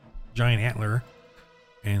big, giant antler,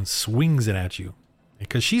 and swings it at you,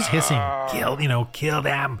 because she's hissing, kill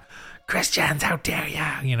them, Christians, how dare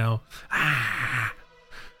you,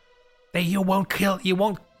 you won't kill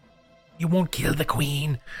the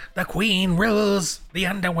queen. The queen rules the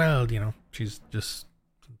underworld. She's just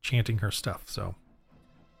chanting her stuff. So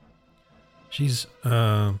she's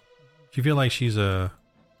you feel like she's a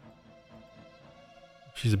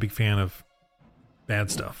big fan of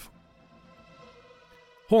bad stuff.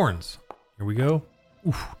 Horns. Here we go.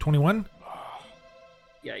 Oof, 21.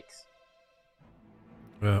 Yikes.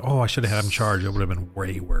 I should have had him charge. It would have been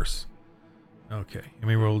way worse. Okay. Let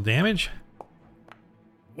me roll damage.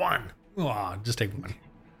 1. Oh, just take 1.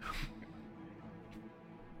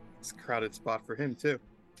 It's a crowded spot for him too.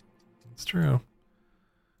 It's true.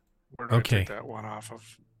 Where do I Okay. take that one off of?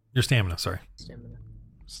 Your stamina, sorry. Stamina.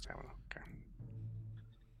 Stamina. Okay.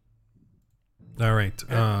 All right.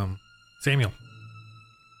 Samuel.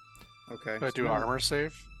 Okay. Do I do armor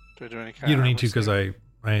save? Do I do any kind You of don't need armor to because save?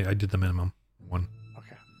 I did the minimum 1.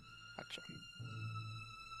 Okay. Gotcha.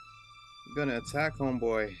 I'm gonna attack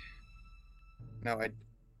homeboy. Now I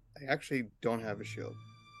actually don't have a shield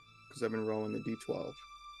because I've been rolling the D12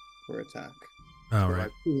 for attack. All For right. my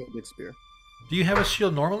two-handed spear. Do you have a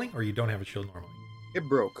shield normally, or you don't have a shield normally? It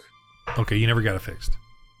broke. Okay, you never got it fixed.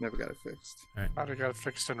 Never got it fixed. I'd have got it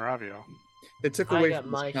fixed in Ravio. It took I away got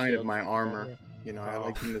from my this kind of shield my from armor. Ravio. I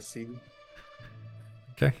like him to see.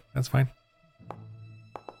 Okay, that's fine.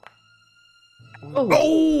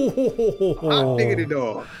 Oh! Hot diggity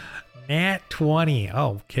dog. Nat 20.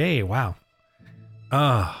 Okay, wow.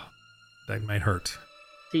 That might hurt.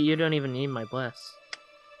 See, you don't even need my bless.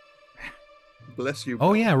 Bless you.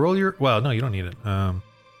 Oh yeah, roll your. Well, no, you don't need it.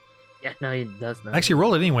 Yeah, no, he does not. Actually,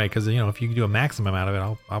 roll it anyway, because if you can do a maximum out of it,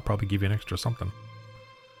 I'll probably give you an extra something.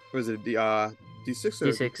 Was it the D6 or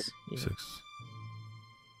D6. Yeah. 6,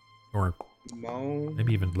 or No.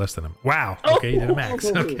 maybe even less than a. Wow. Okay, you did a max.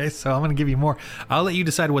 Okay, so I'm gonna give you more. I'll let you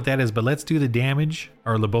decide what that is, but let's do the damage,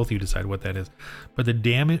 or both of you decide what that is. But the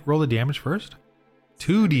damage, roll the damage first.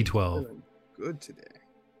 2d12. Feeling good today.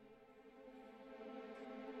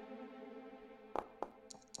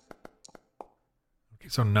 Okay,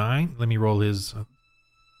 so 9. Let me roll his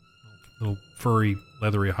little furry,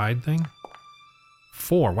 leathery hide thing.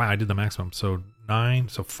 4. Wow, I did the maximum. So 9.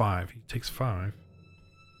 So 5. He takes 5.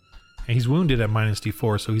 And he's wounded at minus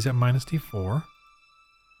D4, so he's at minus D4.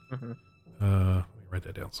 Mhm. Let me write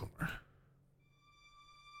that down somewhere.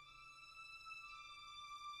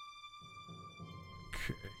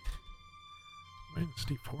 Okay. Minus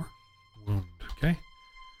D4. Wound. Okay.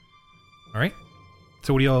 All right.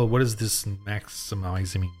 So what is this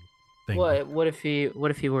maximizing thing? What if he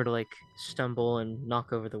were to stumble and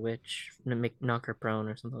knock over the witch and knock her prone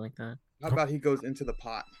or something like that? How about he goes into the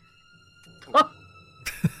pot?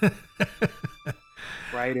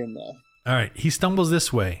 Right in there. All right. He stumbles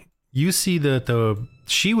this way. You see that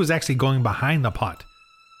she was actually going behind the pot,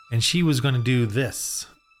 and she was going to do this,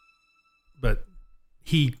 but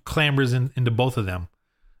he clambers into both of them,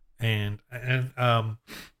 and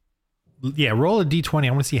yeah, roll a d20.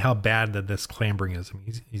 I want to see how bad that this clambering is. I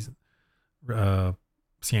mean, he's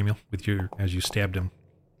Samuel with you as you stabbed him.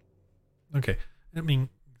 Okay, I mean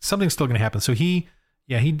something's still going to happen. So he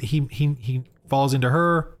falls into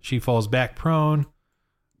her. She falls back prone.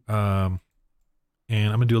 And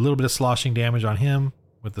I'm gonna do a little bit of sloshing damage on him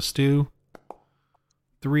with the stew.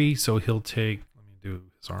 3, so he'll take. Let me do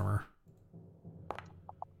his armor.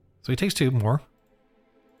 So he takes 2 more.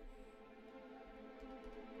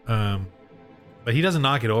 But he doesn't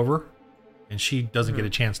knock it over, and she doesn't get a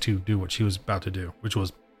chance to do what she was about to do, which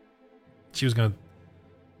was she was gonna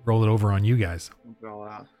roll it over on you guys. All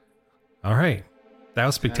out. All right, that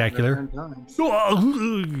was spectacular. 10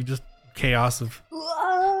 times. Just chaos of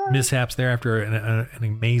mishaps there after an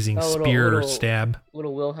amazing spear little stab.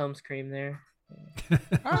 Little Wilhelm scream there.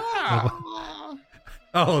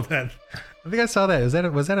 Oh, that! I think I saw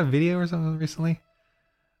that. Was that a video or something recently?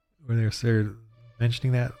 Where they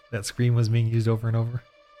mentioning that scream was being used over and over? Is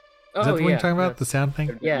Oh, that the one you're talking about? yes. The sound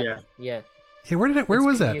thing? Yeah. Yeah, where It's was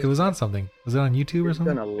being that? It used was on by- something. Was it on YouTube or We've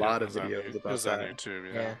something? done a lot Yeah, of it was on videos it about was on that.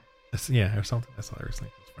 YouTube. Yeah. Yeah, or something. I saw that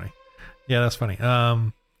recently. That's funny. Yeah, that's funny.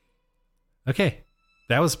 Okay,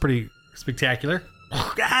 that was pretty spectacular.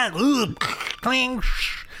 Cling.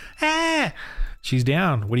 Ah! She's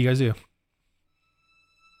down. What do you guys do?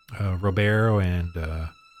 Roberto and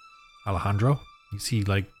Alejandro. You see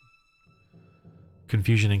like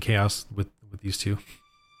confusion and chaos with these two.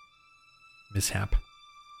 Mishap.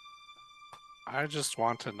 I just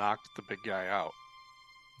want to knock the big guy out.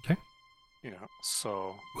 Okay.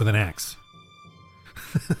 So With an axe.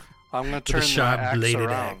 I'm gonna With turn a the sharp axe bladed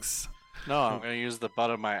around. axe. No, I'm gonna use the butt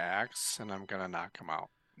of my axe and I'm gonna knock him out.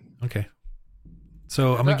 Okay.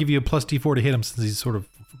 So I'm gonna give you a plus D4 to hit him since he's sort of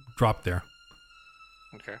dropped there.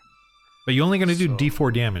 Okay. But you're only gonna do So-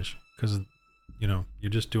 D4 damage because you're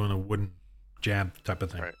just doing a wooden jab type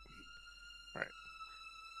of thing. Right. All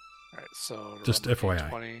right. So to Just roll my FYI.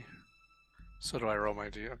 D20. So do I roll my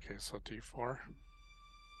D? Okay. So D4.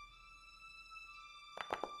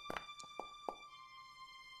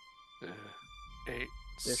 Uh, 8.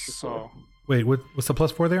 Yes, you're So Wait, what's the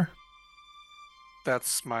plus 4 there?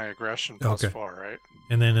 that's my aggression plus Okay. 4, right?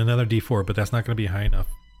 And then another D4, but that's not gonna be high enough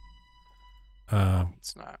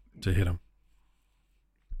It's not. to hit him.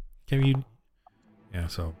 Can you? Yeah,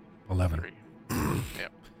 so 11. 3.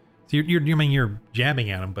 Yep. So you're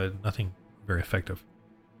jabbing at him, but nothing very effective.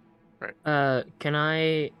 Can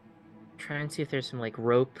I try and see if there's some like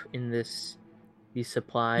rope in these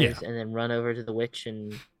supplies, and then run over to the witch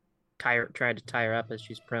and try to tie her up as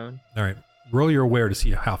she's prone? All right, roll your aware to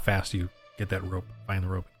see how fast you get that rope. Find the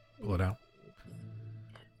rope, pull it out.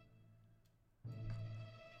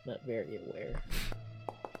 Not very aware.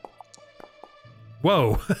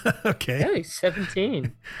 Whoa. Okay. Hey,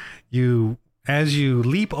 17. As you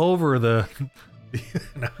leap over the,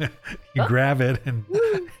 you grab it and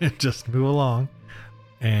just move along,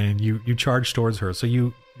 and you charge towards her. So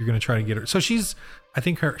you're gonna try to get her. So she's at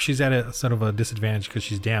a sort of a disadvantage because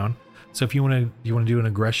she's down. So if you want to do an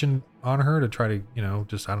aggression on her to try to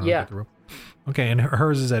just I don't know Yeah. get the rope. Okay, and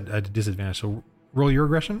hers is at a disadvantage. So roll your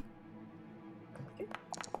aggression.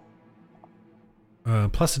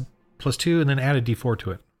 Plus 2, and then add a D4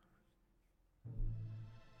 to it.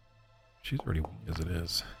 She's already weak as it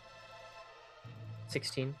is.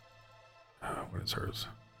 16. What is hers?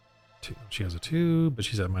 2. She has a 2, but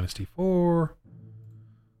she's at minus D4.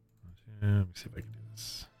 Let me see if I can do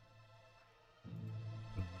this.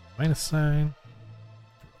 Minus sign.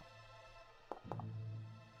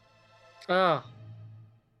 Oh,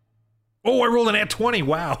 Oh, I rolled an at 20.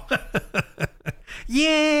 Wow.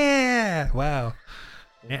 Yeah. Wow.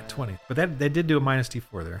 At 20. But that did do a minus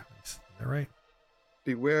D4 there. Is that right?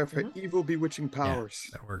 Beware of her evil bewitching powers.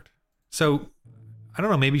 Yeah, that worked. So, I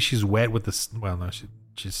don't know. Maybe she's wet with this. Well, no,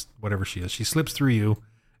 she's whatever she is. She slips through you.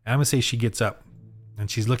 And I'm going to say she gets up.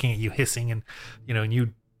 And she's looking at you, hissing. And, and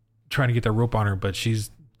you trying to get that rope on her. But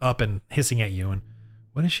she's up and hissing at you. And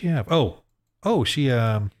what does she have? Oh, she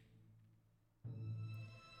doesn't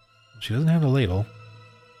have the ladle.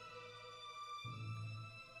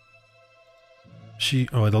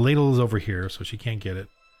 The ladle is over here, so she can't get it.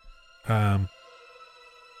 Yeah,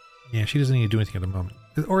 she doesn't need to do anything at the moment.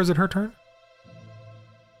 Or is it her turn?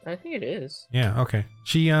 I think it is. Yeah, okay.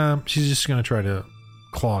 She's just gonna try to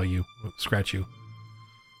claw you, scratch you.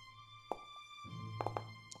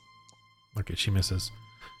 Okay, she misses.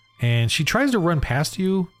 And she tries to run past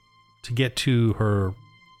you to get to her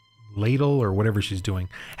ladle or whatever she's doing.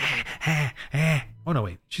 Oh no,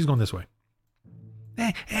 wait. She's going this way.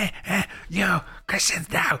 Yo, Christians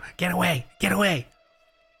now. Get away. Get away.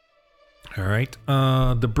 All right.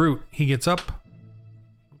 The brute, he gets up.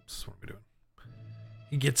 Oops, what am I doing?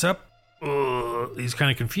 He gets up. He's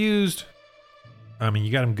kind of confused. I mean,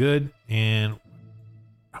 you got him good. And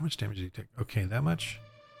how much damage did he take? Okay, that much.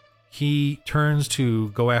 He turns to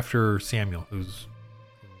go after Samuel, who's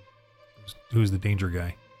the danger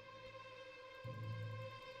guy.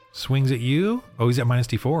 Swings at you. Oh, he's at minus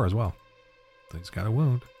D4 as well. So he's got a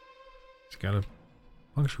wound. He's got a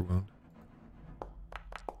puncture wound.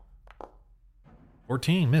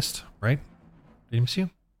 14 missed, right? Did he miss you?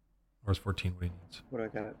 Or is 14 what he needs?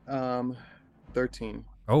 What do I got? 13.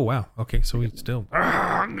 Oh wow. Okay, so he still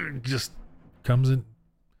just comes in,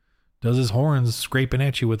 does his horns scraping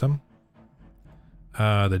at you with them.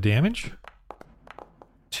 The damage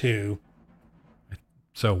 2.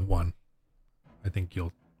 So 1. I think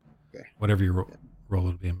you'll whatever you roll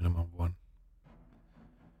it'll be a minimum of 1.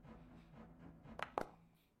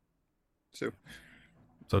 2.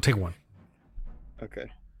 So take 1. Okay.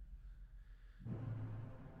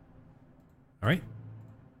 All right.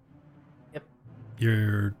 Yep.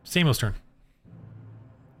 Your Samuel's turn.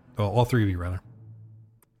 Oh, all three of you, rather.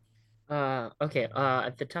 Okay.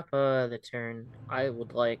 At the top of the turn, I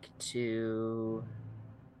would like to.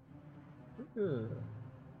 Hmm.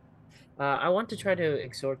 I want to try to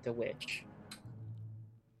exhort the witch.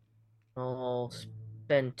 I'll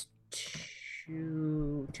spend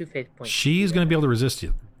two faith points. She's going to be able to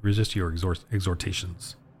resist your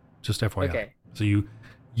exhortations. Just FYI. Okay. So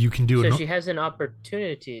you can do it. So she has an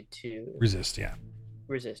opportunity to Resist, yeah.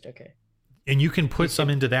 resist. Okay. And you can put some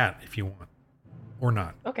into that if you want, or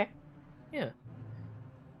not. Okay. Yeah.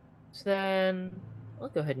 So then I'll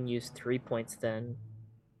go ahead and use 3 points then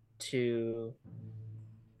to.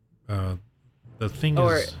 The thing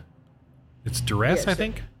Or- is, it's duress, Yeah, I so-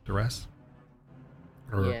 think. Duress.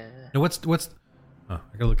 Or, Yeah. No, what's? Oh, I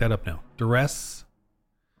gotta look that up now. Duress.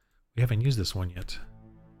 We haven't used this one yet.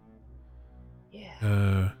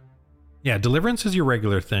 Yeah. Yeah, deliverance is your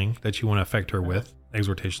regular thing that you want to affect her with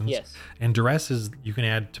exhortations. Yes. And duress is you can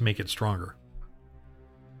add to make it stronger.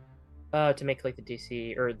 To make like the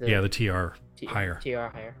DC or the The TR higher. TR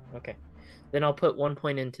higher. Okay. Then I'll put 1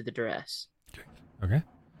 point into the duress. Okay.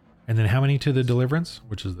 And then how many to the deliverance?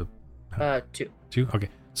 Which is the 2. 2? Okay.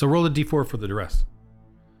 So roll a d4 for the duress.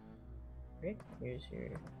 Right. Here's your.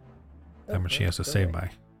 How much she has to save by.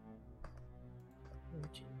 Oh,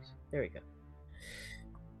 jeez. There we go.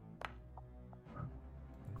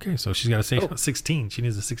 Okay, so she's got to save 16. She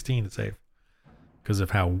needs a 16 to save because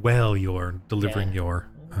of how well you're delivering your.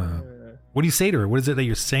 What do you say to her? What is it that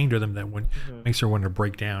you're saying to them that makes her want to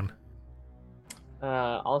break down?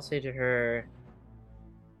 I'll say to her.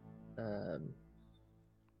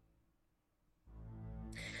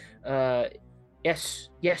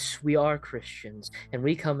 Yes, we are Christians, and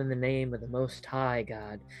we come in the name of the Most High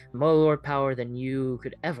God, more power than you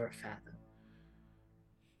could ever fathom.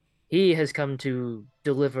 He has come to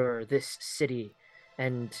deliver this city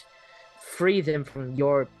and free them from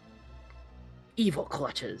your evil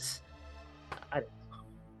clutches.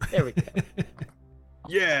 There we go.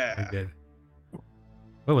 Yeah. Very good.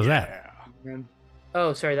 What was that? Man.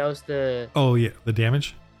 Oh, sorry, that was the Oh yeah, the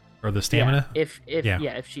damage or the stamina. Yeah,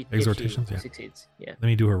 if she Exhortations, yeah. succeeds. Yeah. Let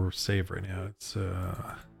me do her save right now. It's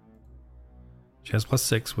she has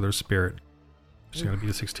 +6 with her spirit. She's got to beat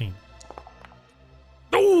a 16.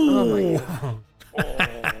 Oh my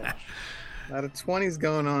God. A lot of 20s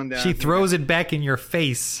going on down She here. throws it back in your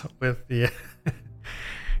face with the.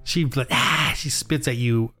 she spits at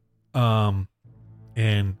you, and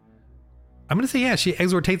I'm gonna say she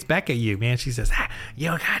exhortates back at you, man. She says,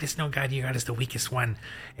 "Your God is no God. Your God is the weakest one,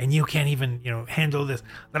 and you can't even handle this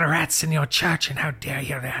little rats in your church. And how dare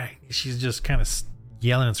you?" She's just kind of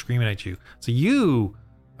yelling and screaming at you. So you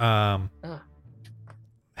have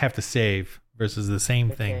to save versus the same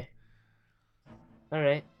thing. Okay. All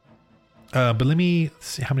right. But let me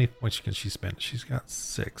see how many points can she spend. She's got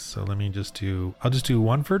 6, so let me just do. I'll just do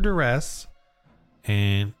 1 for duress,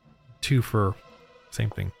 and 2 for same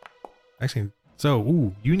thing. Actually,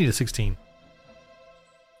 so you need a 16.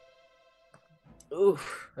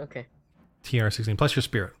 Oof. Okay. TR 16 plus your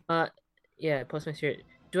spirit. Yeah, plus my spirit.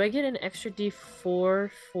 Do I get an extra D4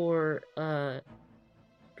 for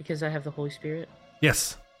because I have the Holy Spirit?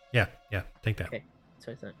 Yes. Yeah. Take that. Okay.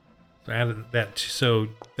 So I thought. So add that. So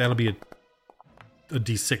that'll be a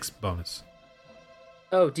D6 bonus.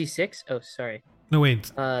 Oh, D6. Oh, sorry. No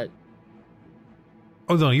wait. Uh,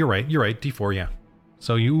 Oh no, you're right. D4. Yeah.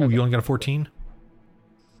 So you Okay. only got a 14.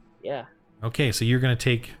 yeah. Okay, so you're gonna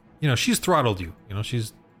take. She's throttled you.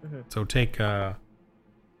 She's. Mhm. So take.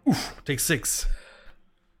 Take 6.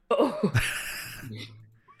 Oh.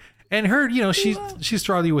 And her, she's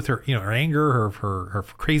throttled you with her, her anger, her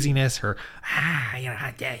craziness, her,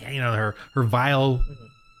 her vile.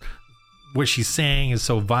 What she's saying is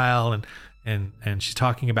so vile, and she's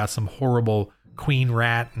talking about some horrible queen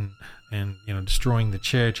rat and destroying the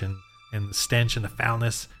church and the stench and the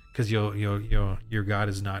foulness because your God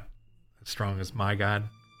is not as strong as my God,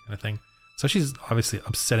 kind of thing. So she's obviously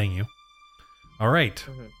upsetting you. All right,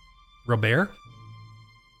 Mhm. Robert.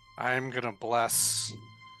 I'm gonna bless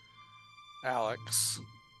Alex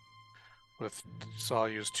so I'll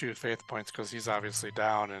use 2 faith points because he's obviously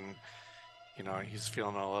down and he's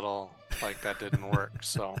feeling a little like that didn't work.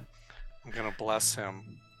 So I'm gonna bless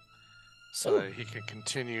him so that he can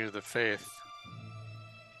continue the faith.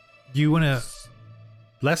 Do you want to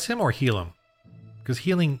bless him or heal him? Because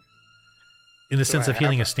healing, in the sense I of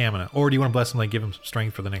healing have his stamina, or do you want to bless him, like give him some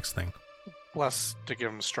strength for the next thing? Bless to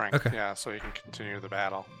give him strength. Okay. Yeah, so he can continue the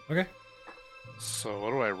battle. Okay. So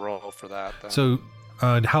what do I roll for that then? So,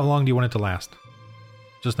 how long do you want it to last?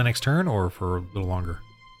 Just the next turn, or for a little longer?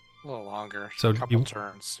 A little longer. So a couple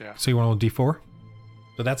turns, yeah. So you want a D4?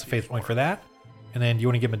 So that's a faith point for that. And then do you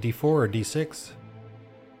want to give him a D4 or a D6?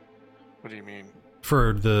 What do you mean?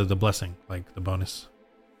 For the blessing, like the bonus.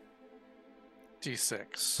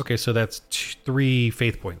 D6. Okay, so that's 3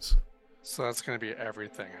 faith points. So that's going to be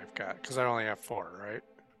everything I've got, because I only have 4,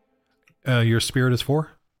 right? Your spirit is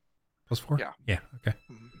 4? Plus 4? Yeah. Yeah, okay.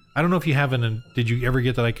 Mhm. I don't know if you have did you ever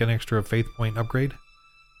get like an extra faith point upgrade?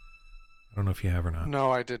 I don't know if you have or not.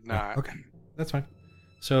 No, I did not. Okay, that's fine.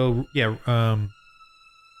 So, yeah,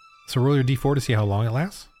 so roll your D4 to see how long it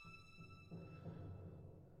lasts.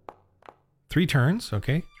 3 turns,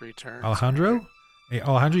 okay. 3 turns. Alejandro? Hey,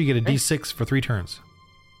 Alejandro, you get a D6 for 3 turns.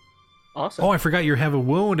 Awesome. Oh, I forgot you have a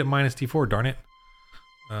wound at minus D4, darn it.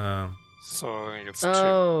 So I think it's 2.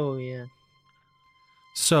 Oh, yeah.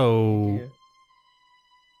 So,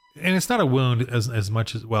 Yeah. and it's not a wound as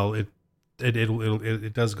much as, well, it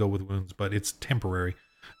does go with wounds, but it's temporary.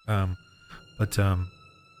 That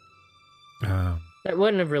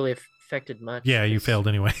wouldn't have really affected much. Yeah, you 'cause- failed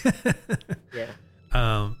anyway.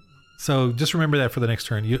 Yeah. So just remember that for the next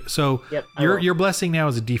turn. Yep. I your will. your blessing now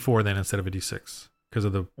is a D4 then instead of a D6 because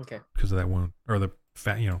of Okay. that wound or the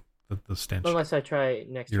fat, the stench, Unless I try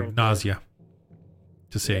next your turn. nausea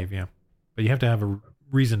to save, yeah. But you have to have a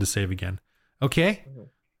reason to save again. Okay.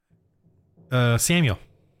 Samuel,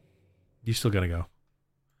 you still gotta go.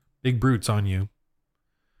 Big brute's on you.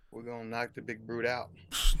 We're gonna knock the big brute out.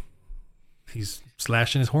 He's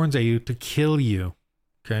slashing his horns at you to kill you.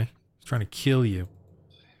 Okay, he's trying to kill you.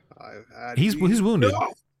 He's wounded.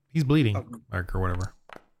 No! He's bleeding, or whatever.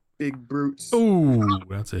 Big brutes. Oh,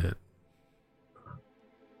 that's a hit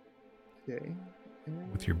Okay.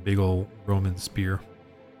 with your big old Roman spear.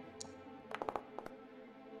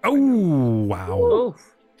 Oh, wow. Oh,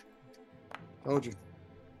 Told you.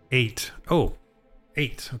 8. Oh,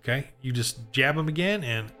 8. Okay, you just jab him again,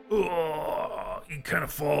 and he kind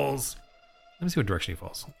of falls. Let me see what direction he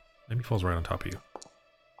falls. Maybe he falls right on top of you.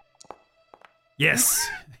 Yes,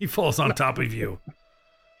 he falls on top of you.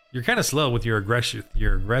 You're kind of slow with your aggression.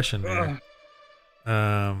 There.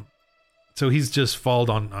 So he's just falled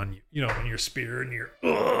on you, on your spear, and you're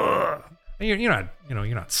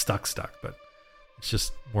not stuck, but it's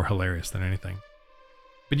just more hilarious than anything.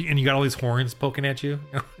 But you got all these horns poking at you,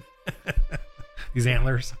 these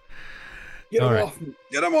antlers. Get him off me.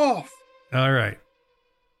 Get him off. All right.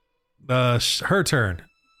 Her turn.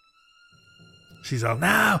 She's all,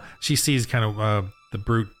 now. She sees kind of the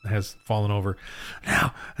brute has fallen over.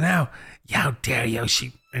 Now, how dare you?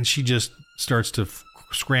 And she just starts to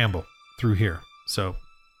scramble through here. So,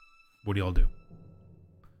 what do y'all do?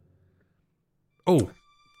 Oh,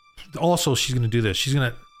 also she's going to do this. She's going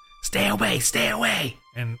to stay away.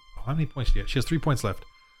 And how many points do you get? She has 3 points left.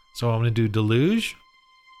 So I'm going to do Deluge.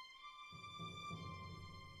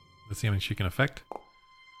 Let's see how many she can affect.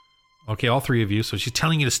 Okay, all 3 of you. So she's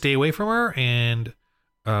telling you to stay away from her, and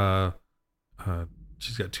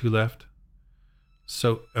she's got 2 left.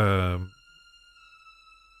 So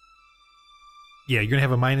yeah, you're gonna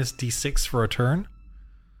have a minus D6 for a turn.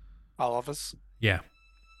 All of us? Yeah.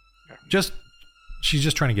 Yeah. She's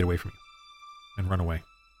just trying to get away from you and run away.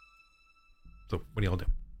 So what do y'all do?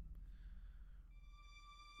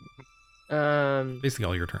 Basically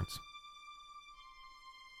all your turns.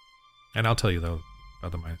 And I'll tell you though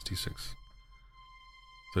about the minus D6.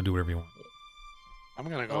 So do whatever you want. I'm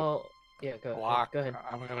gonna go Oh, yeah, block. Go ahead.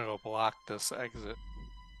 I'm gonna go block this exit.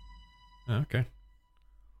 Okay.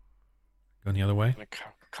 Going the other way. I'm gonna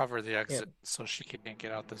cover the exit so she can't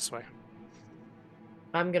get out this way.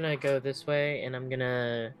 I'm gonna go this way, and I'm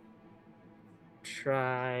gonna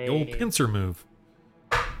try. The old pincer move.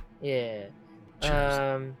 Yeah.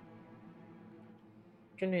 Cheers.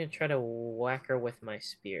 Gonna try to whack her with my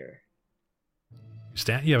spear.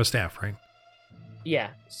 You have a staff, right?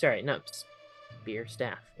 Yeah, sorry, not spear,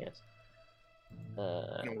 staff. Yes.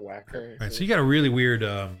 Whacker. All right, so you got a really weird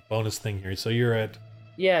bonus thing here. So you're at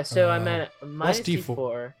Yeah, so I'm at minus D4.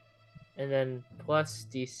 D4, and then plus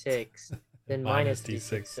D6, then minus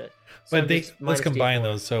D6. So but it's let's minus combine D4.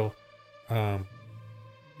 those. So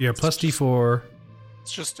yeah, plus D4.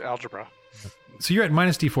 It's just algebra. So you're at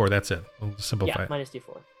minus D4. That's it. We'll just simplify Yeah, it. minus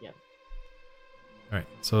D4. Yeah. All right.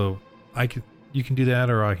 So you can do that,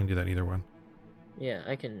 or I can do that. Either one. Yeah,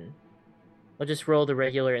 I can. I'll just roll the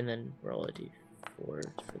regular and then roll a D4 for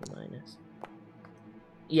the minus.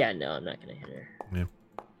 Yeah, no, I'm not gonna hit her. Yeah.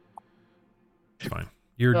 It's fine.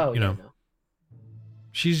 You're Oh, no.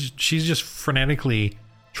 She's just frenetically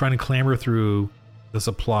trying to clamber through the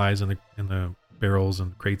supplies and the barrels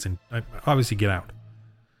and crates and obviously get out.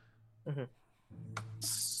 Mm-hmm.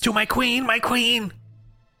 To my queen, my queen.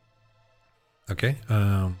 Okay.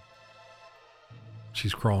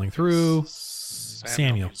 She's crawling through.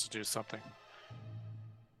 Samuel. needs to do something.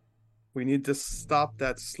 We need to stop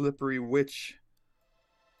that slippery witch.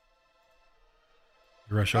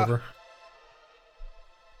 You rush over.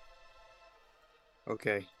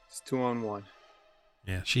 Okay, it's 2-on-1.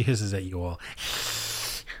 Yeah, she hisses at you all.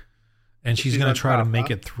 And she's She's going on to try to top, make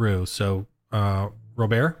huh? it through. So,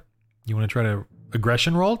 Robert, you want to try to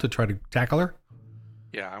aggression roll to try to tackle her?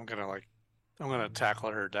 Yeah, I'm gonna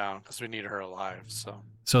tackle her down because we need her alive.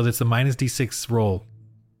 So that's the minus D6 roll.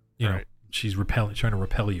 You know, Right. she's trying to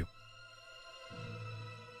repel you.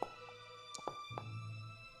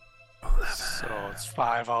 So it's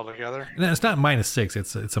 5 altogether. No, it's not minus 6.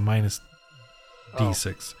 It's a minus Oh.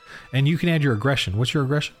 D6. And you can add your aggression. What's your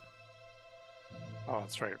aggression? Oh,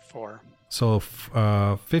 that's right, 4. So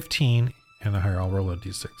 15 and here I'll roll a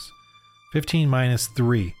D6. 15 minus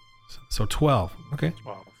 3. So 12. Okay.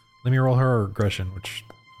 12. Let me roll her aggression, which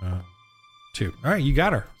 2. All right, you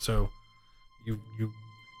got her. So you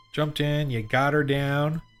jumped in, you got her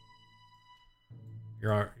down.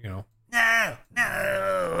 You're no.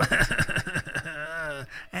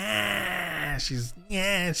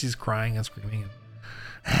 She's crying and screaming.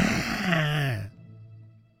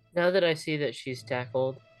 Now that I see that she's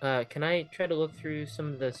tackled, can I try to look through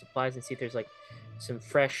some of the supplies and see if there's like some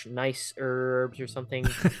fresh, nice herbs or something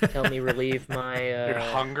to help me relieve my. You're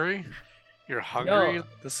hungry? You're hungry? No,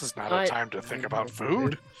 This is not I- a time to think about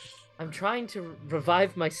food. I'm trying to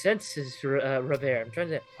revive my senses, Robert.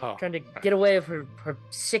 I'm Oh, trying to get away of her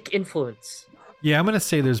sick influence. Yeah, I'm gonna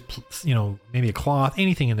say there's maybe a cloth,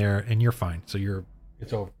 anything in there, and you're fine. So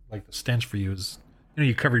it's all like the stench for you is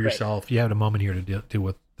you covered Right. yourself. You had a moment here to deal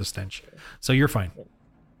with the stench, so you're fine.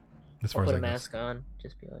 As far I'll as put a that goes. mask on.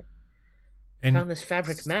 Just be like, And found this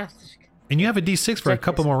fabric mask. you have a D6 for a Check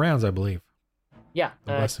couple this. more rounds, I believe. Yeah,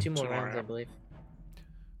 A blessing. 2 more 2 more rounds, I rounds. believe.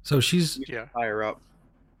 So she's yeah. Tie her up.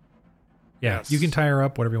 you can tie her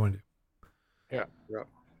up, whatever you want to do. Her up.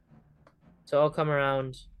 So I'll come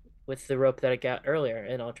around with the rope that I got earlier,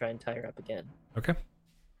 and I'll try and tie her up again. Okay.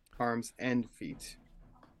 Arms and feet.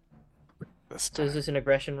 This So is time. this an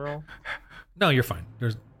aggression roll? No, you're fine.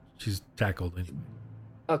 She's tackled anyway.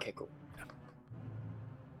 Okay, cool.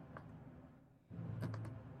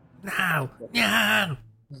 No.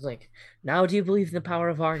 It's like, now do you believe in the power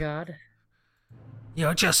of our god?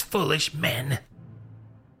 You're just foolish men.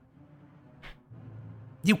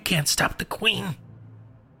 You can't stop the queen.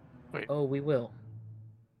 Oh, we will.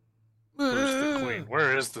 Where's the queen?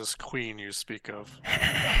 Where is this queen you speak of?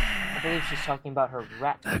 I believe she's talking about her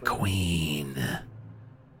rat. The queen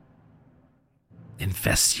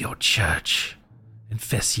infests your church.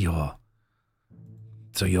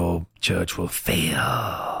 So your church will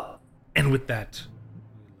fail. And with that,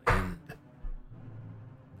 we'll end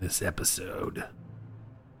this episode.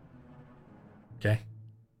 Okay?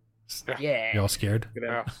 Yeah. Y'all scared?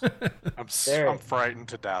 Yeah. There. I'm frightened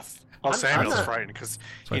to death. Well, I'm Samuel's not- frightened because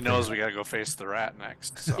So I he knows figured. we gotta go face the rat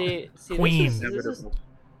next. So. See, Queen. This is Inevitable.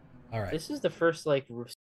 All right. this is the first like